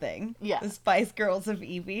that's a thing. Yeah. The Spice Girls of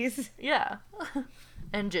Eevees. Yeah.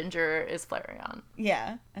 And Ginger is Flareon.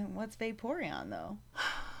 Yeah. And what's Vaporeon, though?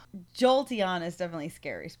 Jolteon is definitely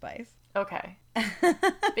Scary Spice. Okay.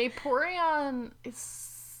 Vaporeon is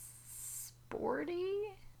sporty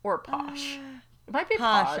or posh? It might be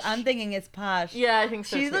posh. I'm thinking it's posh. Yeah, I think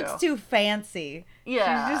so too. She looks too fancy.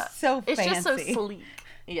 Yeah. She's just so fancy. It's just so sleek.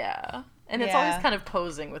 Yeah. And it's always kind of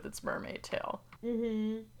posing with its mermaid tail.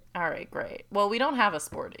 Mm-hmm. All right, great. Well, we don't have a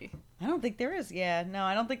sporty. I don't think there is. Yeah, no,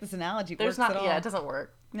 I don't think this analogy works at all. Yeah, it doesn't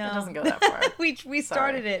work. No. It doesn't go that far. we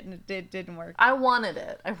started it and it didn't work. I wanted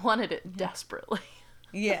it desperately.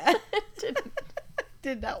 Yeah. It didn't.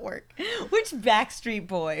 Did not work. Which Backstreet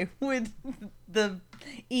Boy would the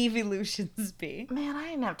evolutions be? Man, I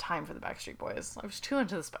didn't have time for the Backstreet Boys. I was too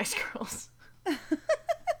into the Spice Girls.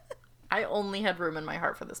 I only had room in my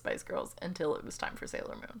heart for the Spice Girls until it was time for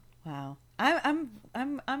Sailor Moon. Wow.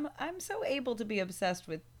 I'm so able to be obsessed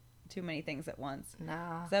with too many things at once.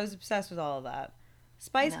 No. So I was obsessed with all of that.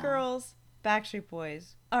 Spice Girls, Backstreet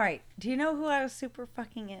Boys. All right. Do you know who I was super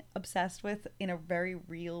fucking obsessed with in a very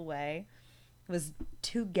real way? It was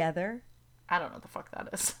Together. I don't know what the fuck that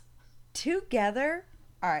is. Together?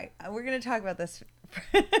 All right. We're going to talk about this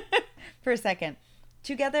for a second.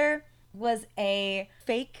 Together was a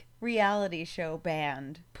fake reality show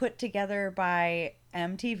band put together by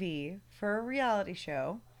MTV for a reality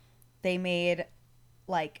show. They made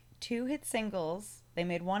like 2 hit singles. They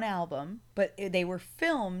made 1 album, but they were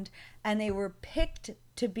filmed and they were picked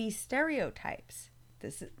to be stereotypes.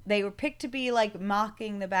 They were picked to be like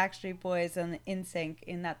mocking the Backstreet Boys and the NSYNC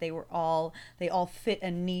in that they all fit a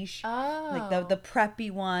niche. Oh. Like the preppy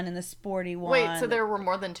one and the sporty one. Wait, so there were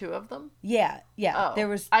more than 2 of them? Yeah. Oh, there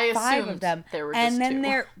was I 5 of them. There were and just then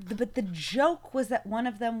 2. But the joke was that one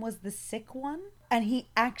of them was the sick one, and he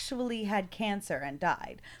actually had cancer and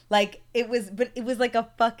died. Like it was like a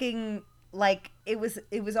fucking like it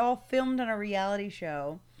was all filmed on a reality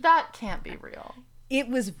show. That can't be real. It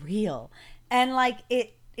was real. And like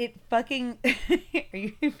it fucking are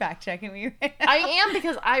you fact checking me right now? I am,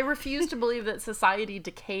 because I refuse to believe that society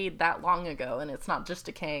decayed that long ago and it's not just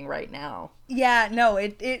decaying right now. Yeah, no,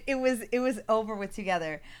 it was over with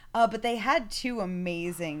together. But they had 2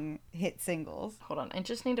 amazing hit singles. Hold on, I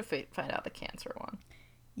just need to find out the cancer one.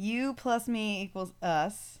 You plus me equals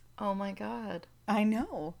us. Oh my god. I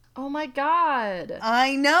know. Oh my god.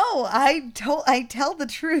 I know. I tell the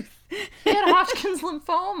truth. He had Hodgkin's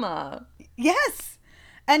lymphoma. Yes.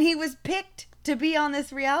 And he was picked to be on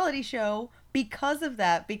this reality show because of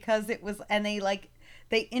that, because it was, and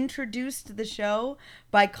they introduced the show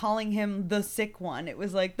by calling him the sick one. It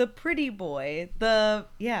was like the pretty boy,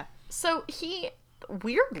 yeah. So he,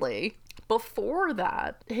 weirdly, before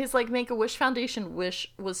that, his like Make-A-Wish Foundation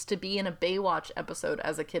wish was to be in a Baywatch episode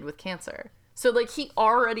as a kid with cancer. So like he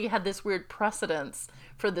already had this weird precedence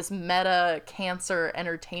for this meta cancer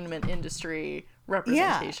entertainment industry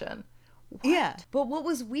representation. Yeah. But what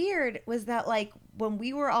was weird was that, like, when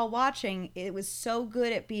we were all watching, it was so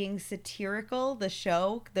good at being satirical.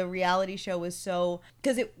 The reality show was so,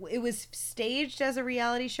 because it was staged as a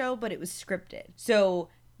reality show, but it was scripted. So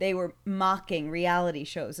they were mocking reality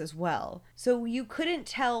shows as well. So you couldn't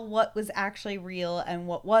tell what was actually real and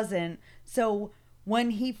what wasn't. So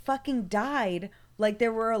when he fucking died, like,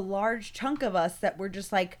 there were a large chunk of us that were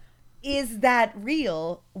just like, is that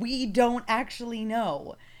real? We don't actually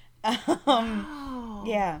know. Wow.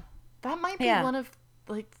 Yeah. That might be one of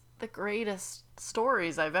like the greatest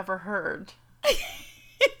stories I've ever heard.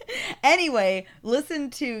 Anyway,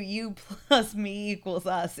 listen to You Plus Me Equals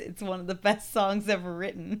Us. It's one of the best songs ever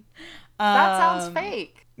written. That sounds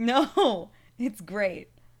fake. No, it's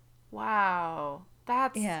great. Wow.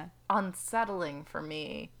 That's unsettling for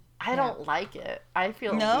me. I don't like it. I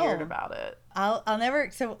feel weird about it. I'll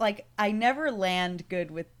never, so like, I never land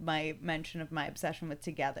good with my mention of my obsession with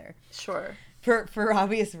Together. Sure. For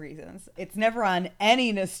obvious reasons. It's never on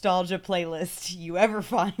any nostalgia playlist you ever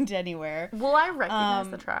find anywhere. Will I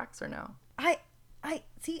recognize the tracks or no? I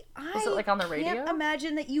see, Is it like on the radio? Can't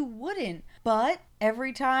imagine that you wouldn't. But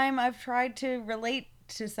every time I've tried to relate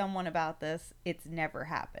to someone about this, it's never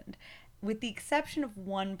happened. With the exception of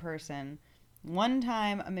one person. One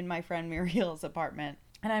time I'm in my friend Muriel's apartment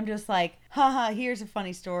and I'm just like, haha, here's a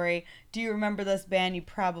funny story. Do you remember this band you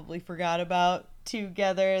probably forgot about?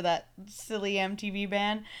 Together, that silly MTV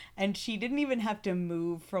band. And she didn't even have to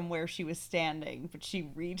move from where she was standing, but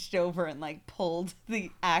she reached over and like pulled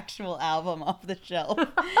the actual album off the shelf.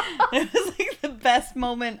 It was like the best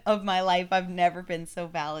moment of my life. I've never been so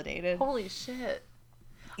validated. Holy shit.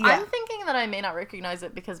 Yeah. I'm thinking that I may not recognize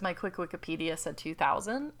it because my quick Wikipedia said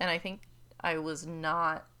 2000, and I think I was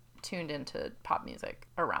not tuned into pop music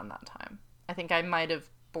around that time. I think I might have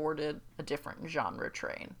boarded a different genre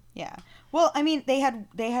train. Yeah. Well, I mean, they had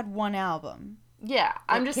one album. Yeah,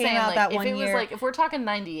 I'm just saying, like, that if it was year. like, if we're talking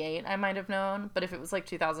 98, I might have known, but if it was like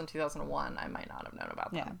 2000, 2001, I might not have known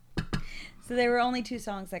about them. Yeah. So there were only 2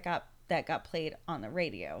 songs that got played on the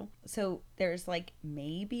radio. So there's like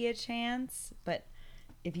maybe a chance, but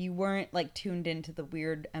if you weren't like tuned into the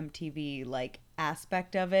weird MTV like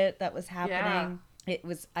aspect of it that was happening, it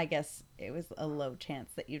was, I guess it was a low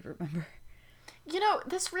chance that you'd remember. You know,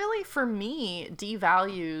 this really, for me,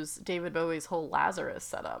 devalues David Bowie's whole Lazarus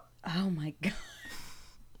setup. Oh my god.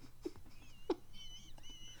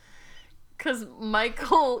 Because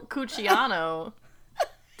Michael Cucciano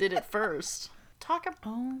did it first. Talk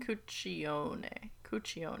about Cuccione.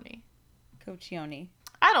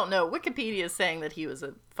 I don't know. Wikipedia is saying that he was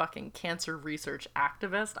a fucking cancer research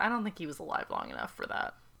activist. I don't think he was alive long enough for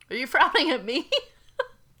that. Are you frowning at me?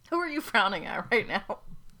 Who are you frowning at right now?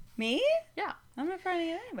 Me? Yeah. I'm not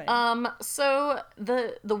frowning at anybody. So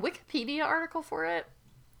the Wikipedia article for it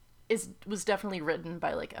was definitely written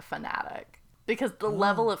by like a fanatic, because the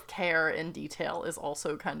level of care and detail is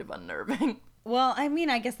also kind of unnerving. Well, I mean,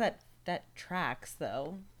 I guess that tracks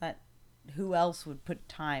though. That who else would put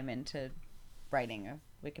time into writing a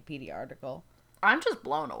Wikipedia article? I'm just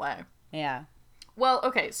blown away. Yeah. Well,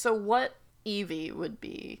 okay, so what Evie would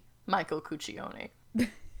be Michael Cuccione?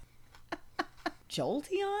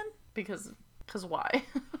 Jolteon? Because why?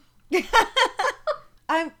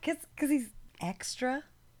 Because he's extra.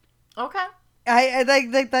 Okay. I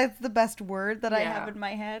like that's the best word that I have in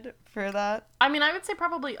my head for that. I mean, I would say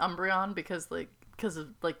probably Umbreon because of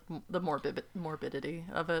like the morbidity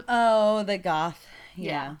of it. Oh, the goth.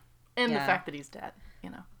 Yeah. And the fact that he's dead, you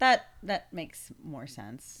know. That makes more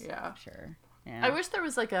sense. Yeah. Sure. Yeah. I wish there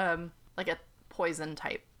was like a poison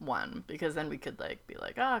type one, because then we could like be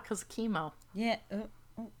like, cuz chemo. Yeah.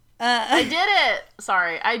 I did it!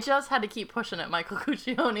 Sorry, I just had to keep pushing it, Michael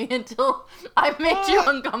Cuccione, until I made you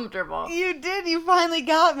uncomfortable. You did. You finally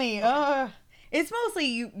got me. It's mostly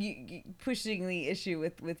you pushing the issue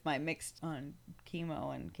with my mixed on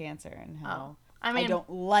chemo and cancer and how I mean, I don't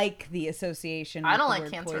like the association with I don't the like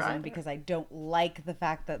word cancer poison either. because I don't like the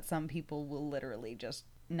fact that some people will literally just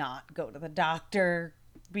not go to the doctor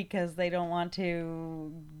because they don't want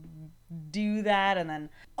to do that, and then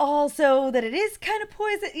also that it is kind of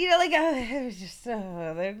poison, like it's just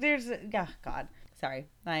there's God, sorry,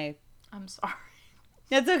 I'm sorry.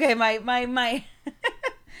 that's okay. My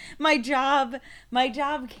my job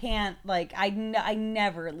can't, like, I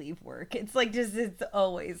never leave work. It's like it's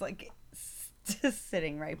always like just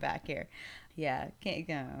sitting right back here. Yeah, can't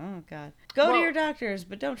go. Oh God, go to your doctors,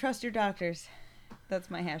 but don't trust your doctors. That's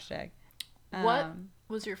my hashtag. What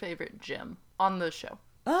was your favorite gym on the show?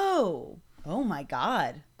 Oh my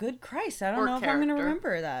God, good Christ, I don't Or know if I'm gonna character.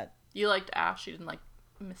 remember that. You liked Ash, you didn't like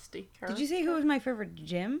Misty. Did you say who was my favorite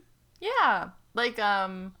gym? Yeah, like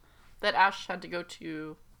that Ash had to go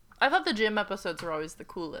to. I thought the gym episodes were always the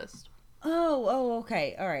coolest. Oh,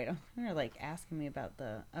 okay, all right. You're like asking me about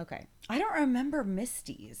okay. I don't remember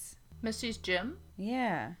Misty's. Misty's gym?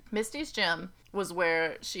 Yeah. Misty's gym was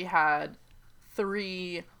where she had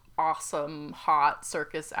 3 awesome, hot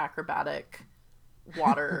circus acrobatic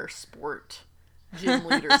water sport gym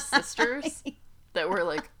leader sisters that were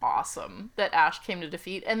like awesome that Ash came to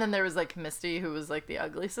defeat. And then there was like Misty, who was like the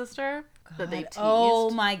ugly sister that they teased.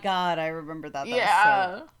 Oh my God, I remember that.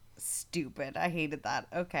 That was so stupid. I hated that.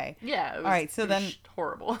 Okay. Yeah. It was, all right, so then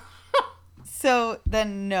horrible. So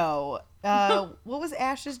then no. What was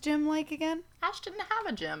Ash's gym like again? Ash didn't have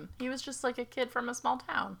a gym. He was just like a kid from a small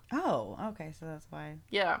town. Oh, okay, so that's why.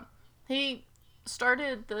 Yeah. He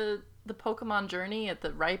started the Pokemon journey at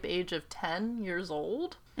the ripe age of 10 years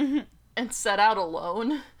old and set out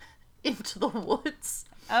alone into the woods.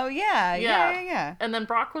 Oh, yeah. And then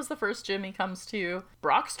Brock was the first gym he comes to.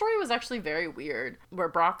 Brock's story was actually very weird, where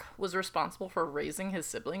Brock was responsible for raising his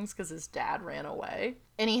siblings because his dad ran away.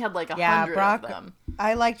 And he had like 100 of them.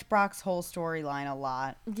 I liked Brock's whole storyline a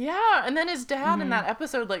lot. Yeah, and then his dad in that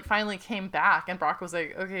episode like finally came back, and Brock was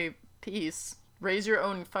like, okay, peace. Raise your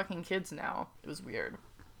own fucking kids now. It was weird.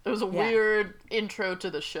 It was a weird intro to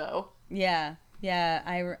the show. Yeah,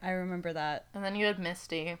 I remember that. And then you had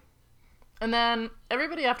Misty. And then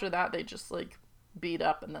everybody after that, they just like beat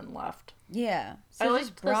up and then left. Yeah. So I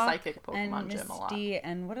liked the Brock psychic Pokemon and gym a lot. Misty,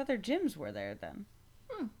 and what other gyms were there then?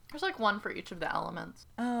 There's like one for each of the elements.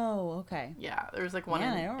 Oh, okay. Yeah, there was like one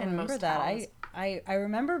Man, I don't in remember most that. towns. I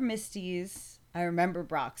remember Misty's. I remember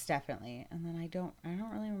Brock's definitely, and then I don't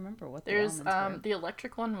really remember what the There's elements were. the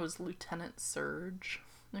electric one was Lieutenant Surge.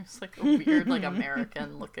 There's like a weird like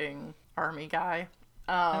American looking army guy.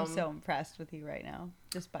 I'm so impressed with you right now.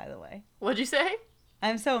 Just by the way. What'd you say?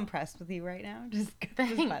 I'm so impressed with you right now. Just by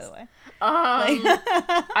the way.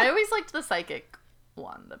 I always liked the psychic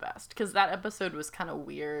one the best because that episode was kind of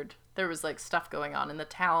weird. There was like stuff going on in the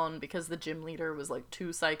town because the gym leader was like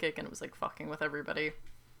too psychic and it was like fucking with everybody.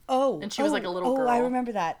 Oh. And she was like a little girl. Oh, I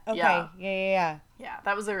remember that. Okay. Yeah. Yeah,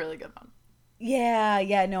 that was a really good one.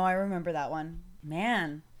 Yeah. No, I remember that one.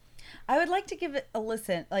 Man, I would like to give it a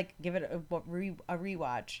listen. Like, give it a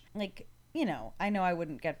rewatch. Like, I know I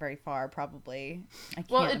wouldn't get very far. Probably. I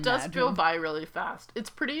can't it does imagine. go by really fast. It's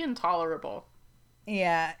pretty intolerable.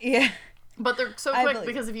 Yeah. But they're so quick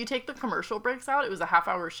because if you take the commercial breaks out, it was a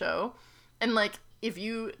half-hour show. And, like, if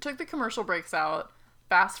you took the commercial breaks out,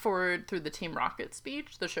 fast forward through the Team Rocket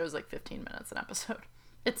speech, the show's like 15 minutes an episode.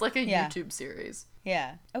 It's like a YouTube series.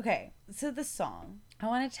 Yeah. Okay. So the song. I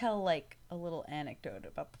want to tell, like, a little anecdote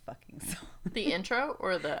about the fucking song. The intro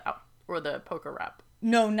or the poker rap?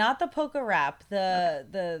 No, not the poker rap. The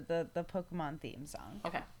Pokemon theme song.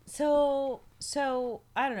 Okay. So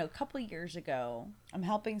I don't know, a couple years ago, I'm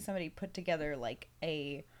helping somebody put together like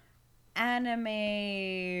a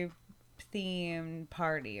anime themed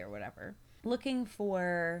party or whatever, looking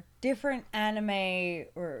for different anime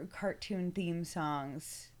or cartoon theme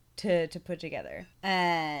songs to put together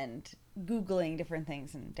and Googling different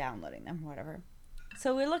things and downloading them, whatever.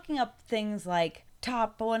 So we're looking up things like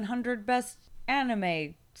top 100 best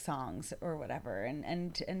anime songs or whatever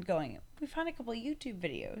and going. We found a couple of YouTube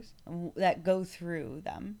videos that go through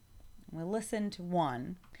them. We listened to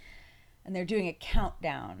one and they're doing a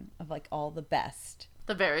countdown of like all the best.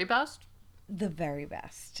 The very best? The very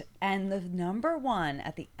best. And the number one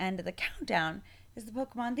at the end of the countdown is the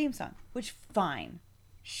Pokemon theme song, which fine.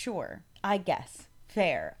 Sure. I guess.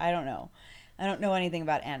 Fair. I don't know. I don't know anything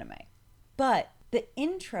about anime. But the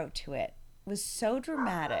intro to it was so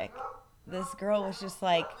dramatic this girl was just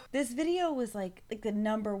like, this video was like the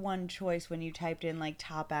number one choice when you typed in like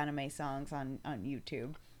top anime songs on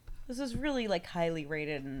YouTube. This was really like highly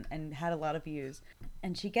rated and had a lot of views.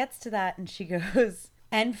 And she gets to that and she goes,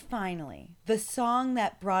 and finally, the song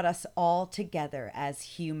that brought us all together as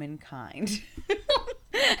humankind.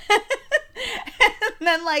 And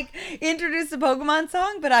then like introduce the Pokemon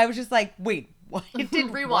song, but I was just like, wait, what? It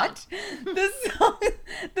did Rewind. What?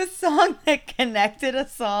 The song that connected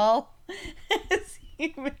us all as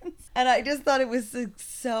humans. And I just thought it was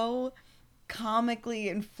so comically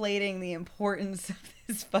inflating the importance of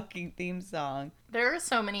this fucking theme song. There are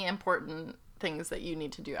so many important things that you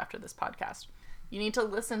need to do after this podcast. You need to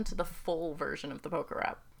listen to the full version of the Poke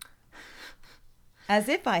Rap. As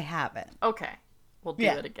if I haven't. Okay. We'll do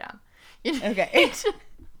it again. Okay.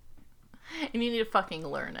 And you need to fucking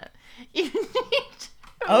learn it. You need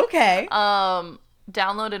to, okay.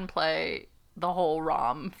 download and play the whole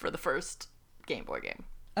ROM for the first Game Boy game.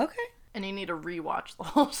 Okay. And you need to rewatch the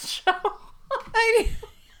whole show. I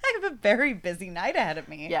have a very busy night ahead of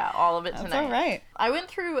me. Yeah, all of it tonight. That's all right. I went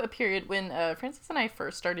through a period when Francis and I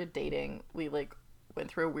first started dating. We like went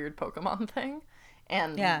through a weird Pokemon thing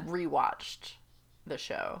and rewatched the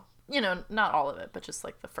show. You know, not all of it, but just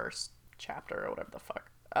like the first chapter or whatever the fuck.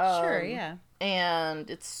 Sure, yeah. And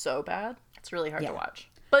it's so bad. It's really hard to watch.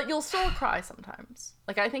 But you'll still cry sometimes.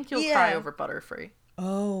 Like, I think you'll cry over Butterfree.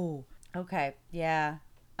 Oh, okay. Yeah.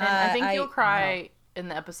 And I think you'll cry in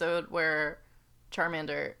the episode where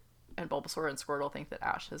Charmander and Bulbasaur and Squirtle think that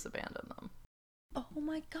Ash has abandoned them. Oh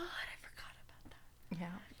my god, I forgot about that.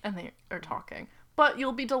 Yeah, and they are talking. But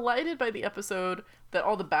you'll be delighted by the episode that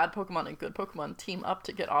all the bad Pokemon and good Pokemon team up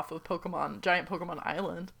to get off of Giant Pokemon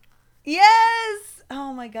Island. Yes!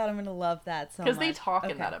 Oh my god, I'm gonna love that so much. Because they talk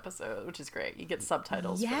in that episode, which is great. You get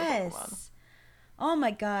subtitles for the Pokemon. Oh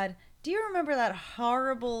my god. Do you remember that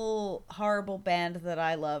horrible, horrible band that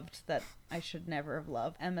I loved that I should never have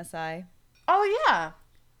loved? MSI? Oh, yeah.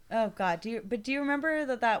 Oh god, do you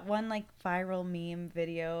remember that one like viral meme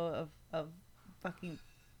video of fucking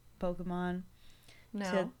Pokemon?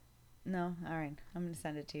 No. No? Alright, I'm gonna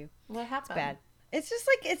send it to you. What happened? It's bad. It's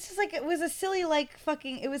just like it was a silly like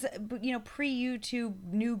fucking, it was, you know, pre-YouTube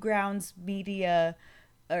Newgrounds Media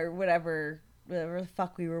or whatever the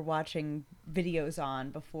fuck we were watching videos on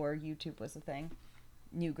before YouTube was a thing.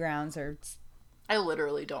 Newgrounds or... I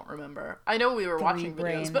literally don't remember. I know we were watching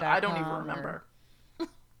videos, but I don't even remember.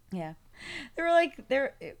 Yeah. They were like,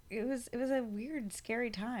 it was a weird, scary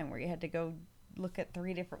time where you had to go look at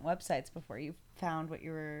 3 different websites before you found what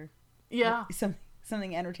you were... Yeah.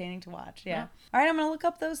 Something entertaining to watch. Yeah. All right, I'm going to look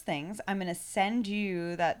up those things. I'm going to send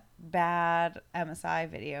you that bad MSI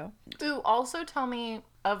video. Ooh, also tell me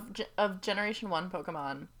of Generation 1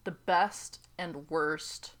 Pokemon, the best and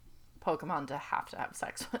worst Pokemon to have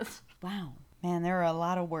sex with. Wow. Man, there are a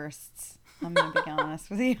lot of worsts. I'm going to be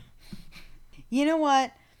honest with you. You know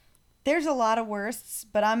what? There's a lot of worsts,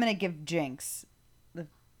 but I'm going to give Jinx the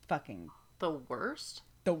worst?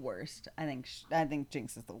 The worst. I think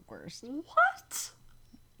Jinx is the worst. What?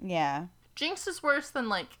 Yeah. Jinx is worse than,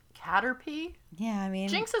 like, Caterpie? Yeah, I mean...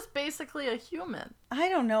 Jinx is basically a human. I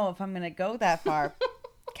don't know if I'm going to go that far.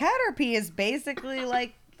 Caterpie is basically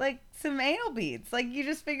like some anal beads. Like, you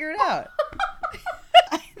just figure it out.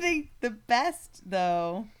 I think the best,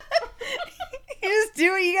 though... you just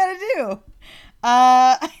do what you gotta do.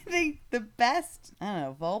 I think the best... I don't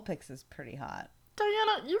know, Vulpix is pretty hot.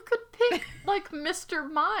 Diana, you could pick, like, Mr.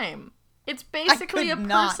 Mime. It's basically a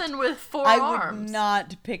person with 4 arms. I would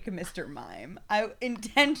not pick Mr. Mime. I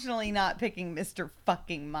intentionally not picking Mr.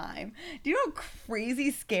 fucking Mime. Do you know how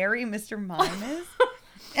crazy scary Mr. Mime is?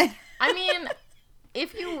 I mean,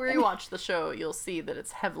 if you rewatch the show, you'll see that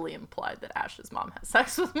it's heavily implied that Ash's mom has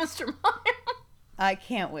sex with Mr. Mime. I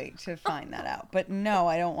can't wait to find that out. But no,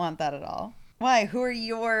 I don't want that at all. Why? Who are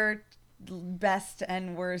your best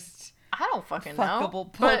and worst... I don't fucking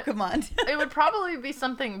fuckable Pokemon. It would probably be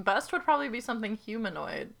something... Best would probably be something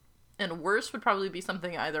humanoid. And worst would probably be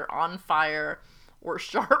something either on fire or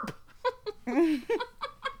sharp.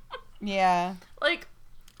 Yeah. Like,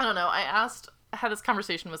 I don't know. I had this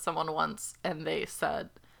conversation with someone once, and they said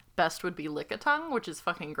best would be Lickitung, which is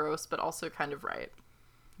fucking gross, but also kind of right.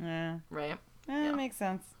 Yeah. Right? That makes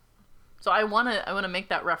sense. So I want to make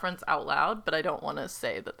that reference out loud, but I don't want to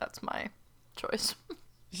say that that's my choice.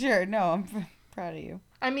 Sure, no, I'm proud of you.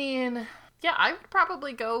 I mean, yeah, I would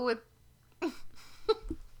probably go with...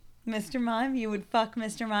 Mr. Mime? You would fuck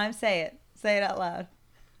Mr. Mime? Say it. Say it out loud.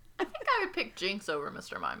 I think I would pick Jinx over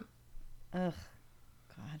Mr. Mime. Ugh.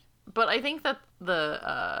 God. But I think that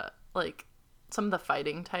the, like, some of the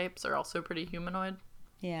fighting types are also pretty humanoid.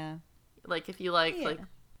 Yeah. Like, if you like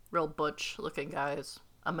real butch looking guys.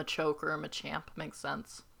 A Machoke or a Machamp makes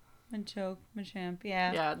sense. Machoke, Machamp,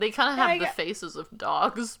 yeah. Yeah, they kind of have the faces of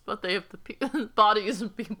dogs, but they have the bodies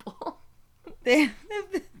of people.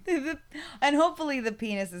 And hopefully the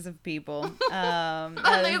penises of people. And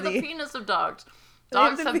they have the penis of dogs.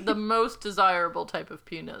 Dogs have the most desirable type of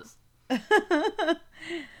penis.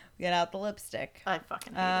 Get out the lipstick. I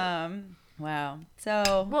fucking hate it. Wow.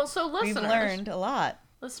 So listeners, we've learned a lot.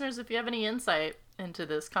 Listeners, if you have any insight into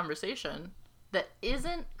this conversation that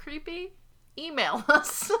isn't creepy, email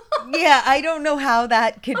us. Yeah, I don't know how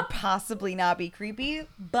that could possibly not be creepy,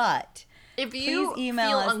 but if you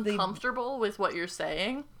feel uncomfortable with what you're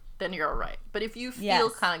saying, then you're all right. But if you feel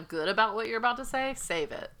kind of good about what you're about to say,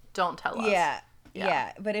 save it. Don't tell us.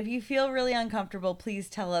 Yeah. But if you feel really uncomfortable, please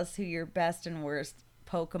tell us who your best and worst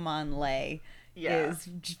Pokemon lay is.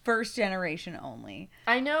 First generation only.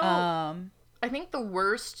 I know. I think the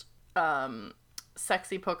worst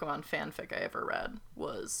sexy Pokemon fanfic I ever read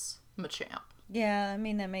was Machamp. Yeah, I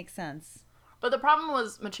mean, that makes sense. But the problem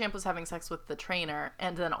was Machamp was having sex with the trainer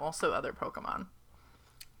and then also other Pokemon.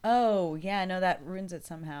 Oh, yeah, no, that ruins it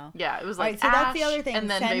somehow. Yeah, it was like so Ash that's the other thing. And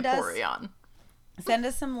then Vaporeon. Send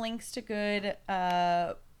us some links to good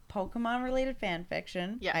Pokemon-related fan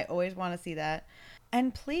fiction. Yeah. I always want to see that.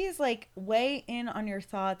 And please, like, weigh in on your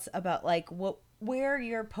thoughts about, like, where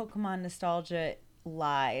your Pokemon nostalgia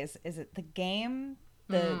lies. Is it the game,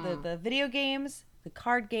 the video games, the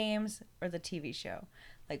card games, or the TV show?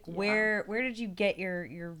 Like, where did you get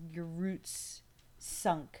your roots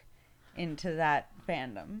sunk into that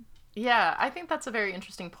fandom? Yeah, I think that's a very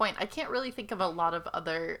interesting point. I can't really think of a lot of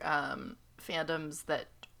other fandoms that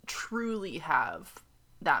truly have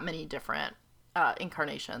that many different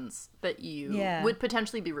incarnations that you would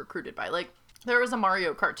potentially be recruited by. Like, there was a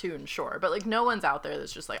Mario cartoon, sure, but like no one's out there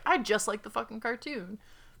that's just like, I just like the fucking cartoon.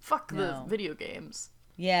 Fuck the video games.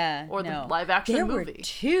 Yeah. Or the live action movie.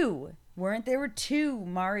 There were two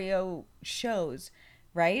Mario shows,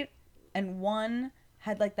 right? And one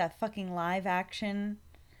had like that fucking live action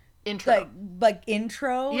intro. Like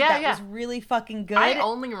intro that was really fucking good. I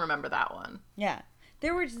only remember that one. Yeah.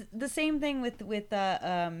 There was the same thing with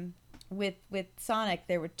Sonic.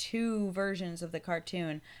 There were two versions of the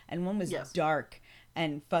cartoon, and one was dark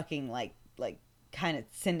and fucking like kind of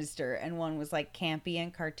sinister, and one was like campy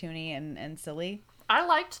and cartoony and silly. I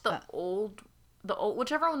liked the old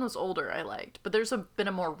whichever one was older I liked, but there's been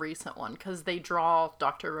a more recent one because they draw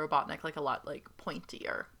Dr. Robotnik like a lot like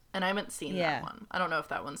pointier, and I haven't seen that one. I don't know if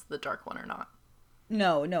that one's the dark one or not.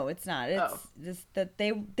 No, it's not. It's just that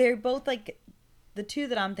they're both like the two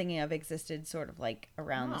that I'm thinking of existed sort of like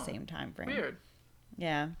around the same time frame. Weird.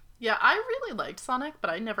 Yeah. Yeah, I really liked Sonic, but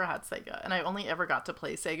I never had Sega, and I only ever got to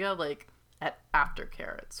play Sega like at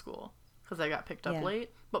aftercare at school because I got picked up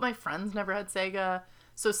late. But my friends never had Sega,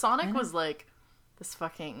 so Sonic was like this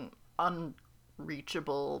fucking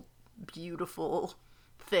unreachable, beautiful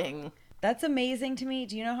thing. That's amazing to me.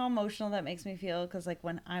 Do you know how emotional that makes me feel? Because like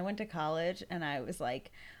when I went to college and I was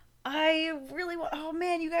like, I really want, oh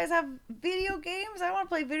man, you guys have video games? I want to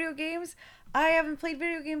play video games. I haven't played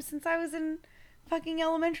video games since I was in fucking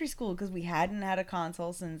elementary school because we hadn't had a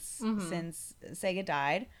console since Sega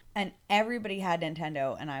died. And everybody had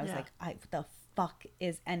Nintendo. And I was like, what the fuck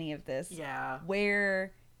is any of this? Yeah.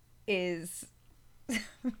 Where's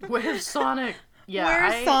Sonic? Yeah,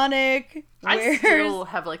 Where's Sonic? I still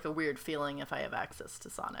have like a weird feeling if I have access to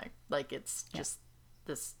Sonic. Like it's just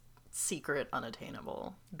this secret,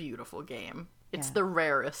 unattainable, beautiful game. It's the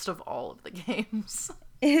rarest of all of the games.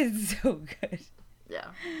 It's so good. Yeah,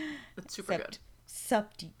 it's super good.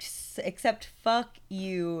 Except fuck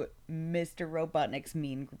you, Mr. Robotnik's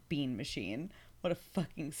Mean Bean Machine. What a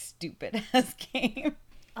fucking stupid ass game.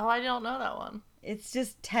 Oh, I don't know that one. It's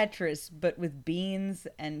just Tetris, but with beans,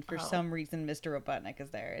 and for some reason, Mr. Robotnik is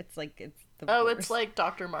there. It's like, it's the worst. It's like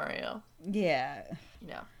Dr. Mario. Yeah.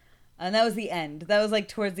 Yeah. And that was the end. That was like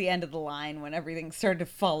towards the end of the line when everything started to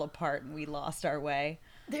fall apart and we lost our way.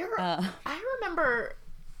 I remember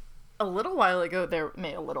a little while ago,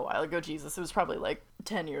 Jesus, it was probably like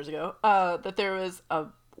 10 years ago, that there was a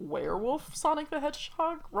werewolf Sonic the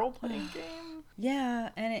Hedgehog role-playing game. Yeah,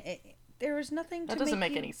 and there was nothing to That doesn't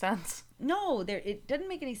make any sense. No, it doesn't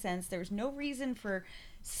make any sense. There was no reason for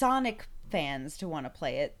Sonic fans to want to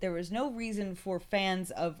play it. There was no reason for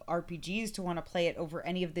fans of RPGs to want to play it over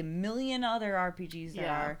any of the million other RPGs there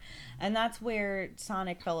are. And that's where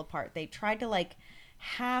Sonic fell apart. They tried to like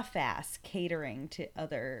half-ass catering to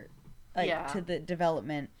other to the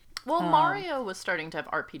development. Well, Mario was starting to have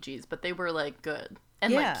RPGs, but they were like good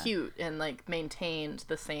and Yeah. like cute and like maintained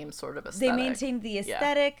the same sort of They aesthetic. maintained the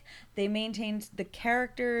aesthetic, they maintained the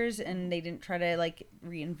characters, and they didn't try to like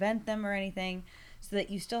reinvent them or anything, so that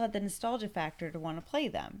you still had the nostalgia factor to want to play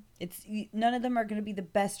them. None of them are going to be the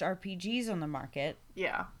best RPGs on the market,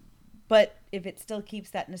 Yeah. but if it still keeps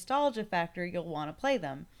that nostalgia factor, you'll want to play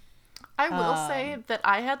them. I will say that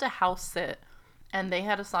I had to house sit, and they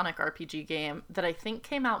had a Sonic RPG game that I think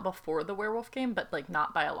came out before the Werewolf game, but like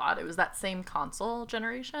not by a lot. It was that same console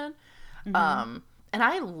generation. And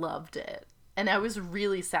I loved it. And I was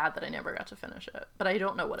really sad that I never got to finish it, but I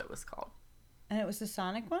don't know what it was called. And it was the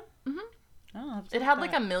Sonic one? Mm-hmm. Oh, It had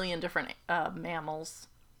like a million different mammals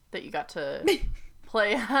that you got to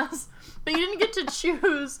play as, but you didn't get to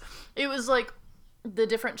choose. It was like the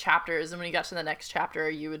different chapters, and when you got to the next chapter,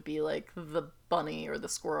 you would be like the bunny or the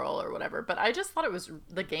squirrel or whatever. But I just thought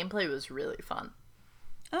the gameplay was really fun.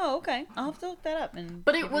 Oh, okay. I'll have to look that up.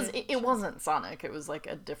 But it wasn't Sonic. It was like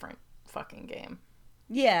a different fucking game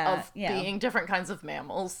of being different kinds of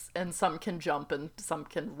mammals, and some can jump and some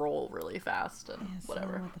can roll really fast and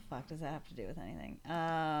whatever. So what the fuck does that have to do with anything?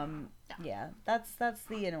 Yeah, that's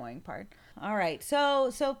the annoying part. All right,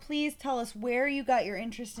 so please tell us where you got your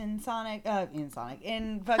interest in Sonic, in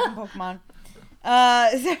fucking Pokemon.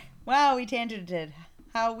 Wow, we tangented.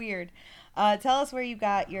 How weird. Tell us where you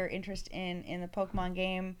got your interest in the Pokemon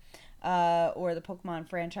game, or the Pokemon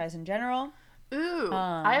franchise in general. Ooh,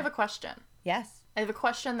 I have a question. Yes. I have a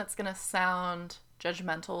question that's going to sound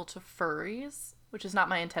judgmental to furries, which is not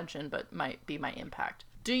my intention, but might be my impact.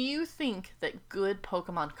 Do you think that good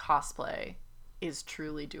Pokemon cosplay is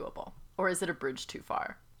truly doable? Or is it a bridge too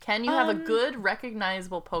far? Can you have a good,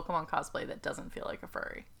 recognizable Pokemon cosplay that doesn't feel like a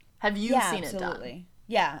furry? Have you seen it done?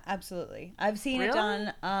 Yeah, absolutely. I've seen it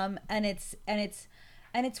done. And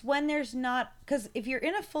it's when there's not, because if you're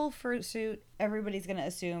in a full fursuit, everybody's going to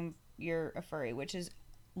assume you're a furry, which is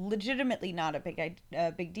legitimately not a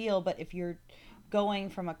big deal. But if you're going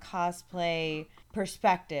from a cosplay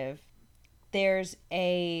perspective, there's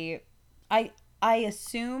I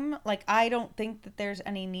assume, like, I don't think that there's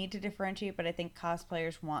any need to differentiate, but I think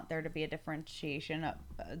cosplayers want there to be a differentiation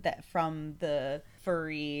that from the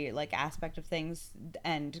furry like aspect of things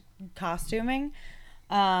and costuming.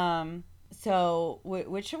 So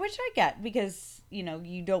which I get, because you know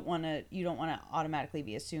you don't want to automatically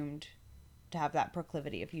be assumed to have that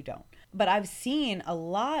proclivity if you don't. But I've seen a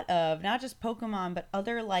lot of not just Pokemon but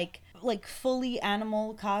other like fully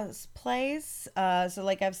animal cosplays. So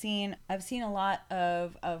like I've seen a lot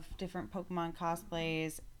of different Pokemon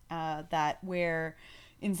cosplays that where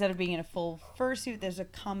instead of being in a full fursuit, there's a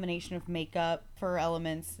combination of makeup, fur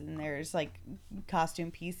elements, and there's like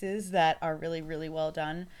costume pieces that are really, really well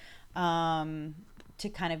done, to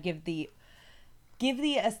kind of give the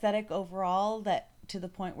aesthetic overall, that to the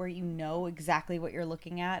point where you know exactly what you're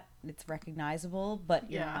looking at. It's recognizable, but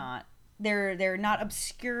you're not. They're not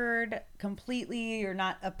obscured completely. You're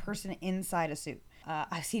not a person inside a suit.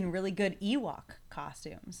 I've seen really good Ewok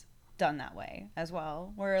costumes done that way as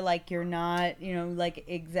well, where like you're not, like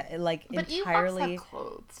but entirely. Ewoks have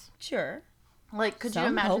clothes. Sure. Like, could you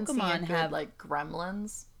Some imagine Pokemon seeing have like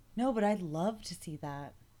gremlins? No, but I'd love to see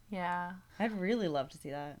that. Yeah. I'd really love to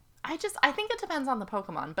see that. I think it depends on the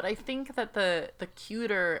Pokemon, but I think that the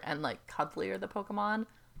cuter and like cuddlier the Pokemon,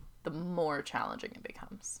 the more challenging it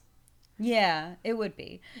becomes. Yeah, it would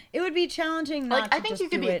be. It would be challenging. Not like, I to think just you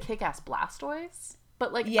could do be it. a kick-ass Blastoise,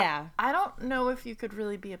 but like, Yeah. I don't know if you could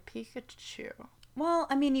really be a Pikachu. Well,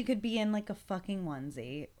 I mean, you could be in like a fucking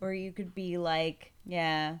onesie, or you could be like,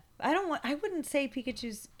 yeah. I wouldn't say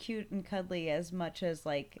Pikachu's cute and cuddly as much as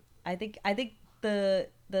like I think the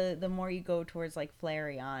more you go towards like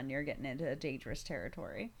Flareon, you're getting into dangerous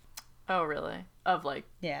territory. Oh, really? Of like,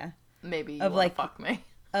 yeah, maybe you of want like to fuck me.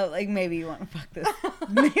 Oh, like maybe you want to fuck this.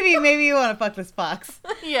 maybe you want to fuck this fox.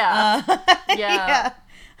 Yeah. Yeah.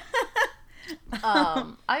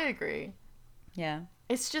 I agree. Yeah.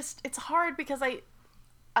 It's hard because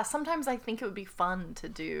sometimes I think it would be fun to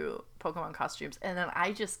do Pokemon costumes, and then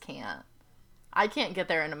I just can't. I can't get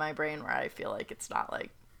there into my brain where I feel like it's not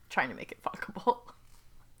like trying to make it fuckable.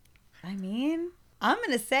 I mean, I'm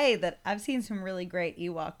going to say that I've seen some really great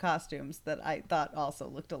Ewok costumes that I thought also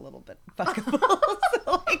looked a little bit fuckable.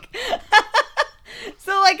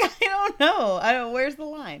 so I don't know. Where's the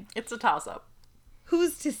line? It's a toss-up.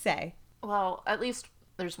 Who's to say? Well, at least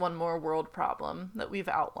there's one more world problem that we've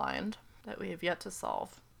outlined that we have yet to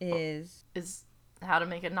solve. Is how to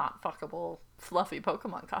make a not fuckable, fluffy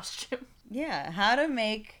Pokemon costume. Yeah, how to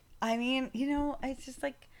make... I mean, it's just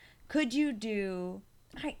like... Could you do...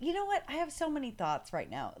 you know what? I have so many thoughts right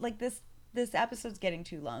now. Like, this this episode's getting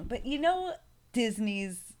too long, but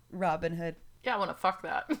Disney's Robin Hood. Yeah, I want to fuck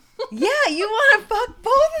that. Yeah, you want to fuck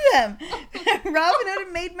both of them. Robin Hood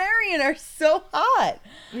and Maid Marian are so hot.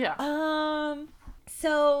 Yeah.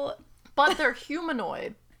 So. But they're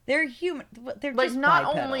humanoid. They're human. They're like, just not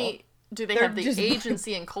bipedal. only do they have the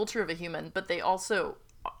agency and culture of a human, but they also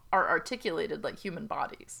are articulated like human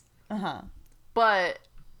bodies. But,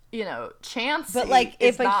 Chansey. But like,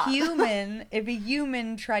 if not. a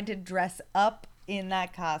human tried to dress up in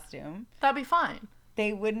that costume, that'd be fine.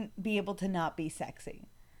 They wouldn't be able to not be sexy.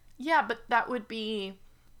 Yeah, but that would be...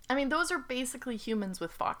 I mean, those are basically humans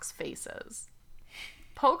with fox faces.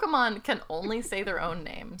 Pokemon can only say their own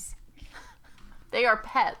names. They are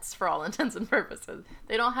pets for all intents and purposes.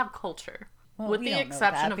 They don't have culture. Well, with the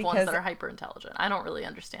exception of ones that are hyper-intelligent. I don't really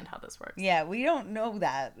understand how this works. Yeah, we don't know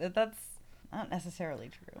that. That's not necessarily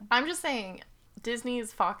true. I'm just saying,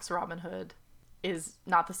 Disney's Fox Robin Hood is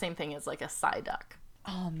not the same thing as like a Psyduck.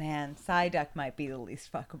 Oh man, Psyduck might be the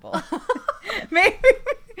least fuckable.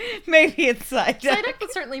 maybe it's Psyduck. Psyduck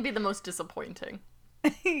would certainly be the most disappointing.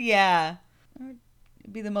 Yeah.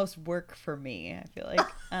 It'd be the most work for me, I feel like.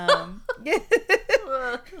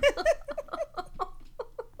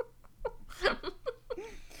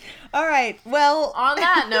 All right. Well, on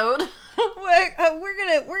that note,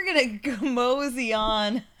 we're gonna mosey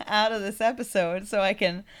on out of this episode so I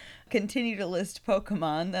can continue to list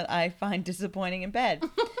Pokemon that I find disappointing in bed.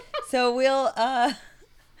 So we'll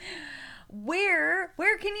where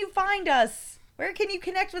can you find us? Where can you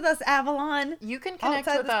connect with us, Avalon? You can connect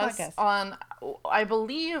with us on, I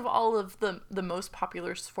believe, all of the most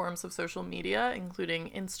popular forms of social media, including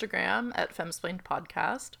Instagram at Femsplained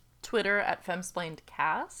Podcast, Twitter at Femsplained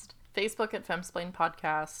Cast, Facebook at Femsplained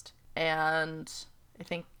Podcast, and I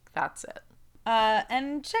think that's it.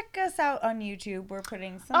 And check us out on YouTube. We're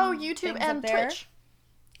putting some YouTube things and up there. Twitch.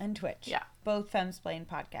 And Twitch. Yeah. Both Femsplained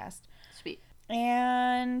Podcast. Sweet.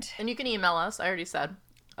 And you can email us. I already said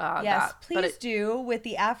yes, that. please do, with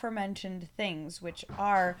the aforementioned things, which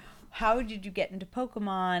are: how did you get into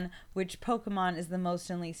Pokemon? Which Pokemon is the most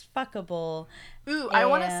and least fuckable? Ooh, I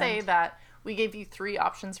want to say that we gave you 3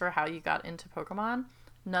 options for how you got into Pokemon.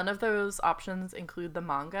 None of those options include the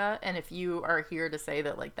manga, and if you are here to say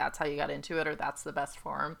that like that's how you got into it or that's the best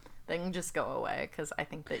form, then just go away, because I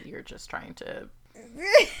think that you're just trying to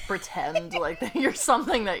pretend like that you're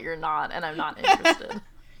something that you're not, and I'm not interested.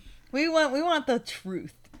 We want the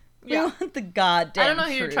truth. Yeah. We want the goddamn I don't know who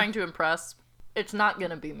truth. you're trying to impress. It's not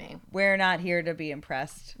gonna be me. We're not here to be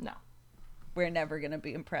impressed. No. We're never gonna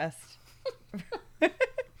be impressed.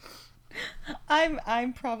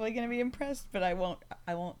 I'm probably gonna be impressed, but I won't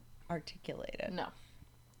articulate it. No.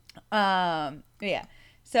 Yeah.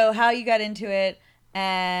 So how you got into it,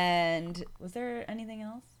 and was there anything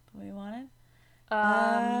else we wanted?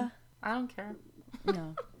 I don't care.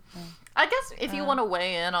 No. I guess if you want to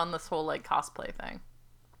weigh in on this whole like cosplay thing.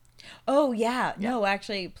 Oh yeah. No,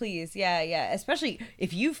 actually, please. Yeah. Especially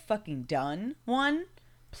if you've fucking done one,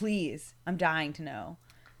 please. I'm dying to know.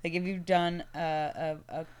 Like, if you've done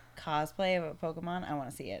a cosplay of a Pokemon, I want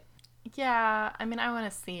to see it. Yeah, I mean, I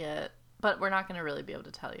want to see it, but we're not going to really be able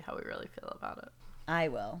to tell you how we really feel about it. I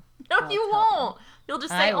will. No, you won't. You'll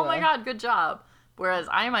just say, oh my will. god, good job. Whereas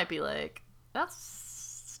I might be like, that's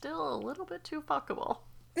still a little bit too fuckable.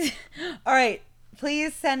 All right.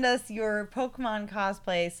 Please send us your Pokemon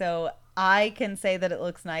cosplay so I can say that it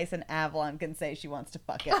looks nice and Avalon can say she wants to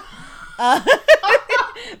fuck it.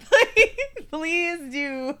 Please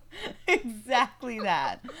do exactly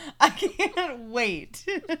that. I can't wait.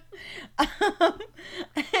 I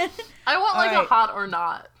want like right. a hot or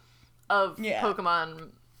not of Yeah. Pokemon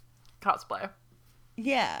cosplay.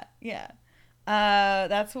 Yeah.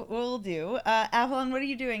 That's what we'll do. Avalon, what are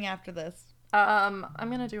you doing after this? I'm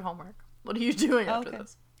gonna do homework. What are you doing after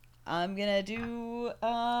this? I'm gonna do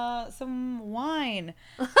some wine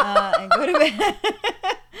and go to bed.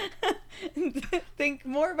 Think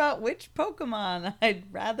more about which Pokemon I'd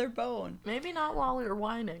rather bone. Maybe not while you're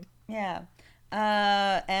whining. Yeah.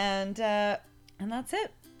 And that's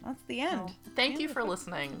it. That's the end. Well, thank you for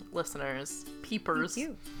listening, listeners, peepers. Thank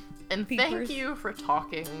you. And Peepers. thank you for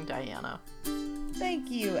talking, Diana.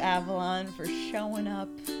 Thank you, Avalon, for showing up.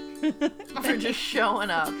 For just showing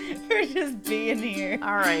up. For just being here.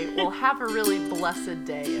 All right. Well, have a really blessed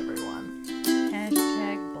day, everyone.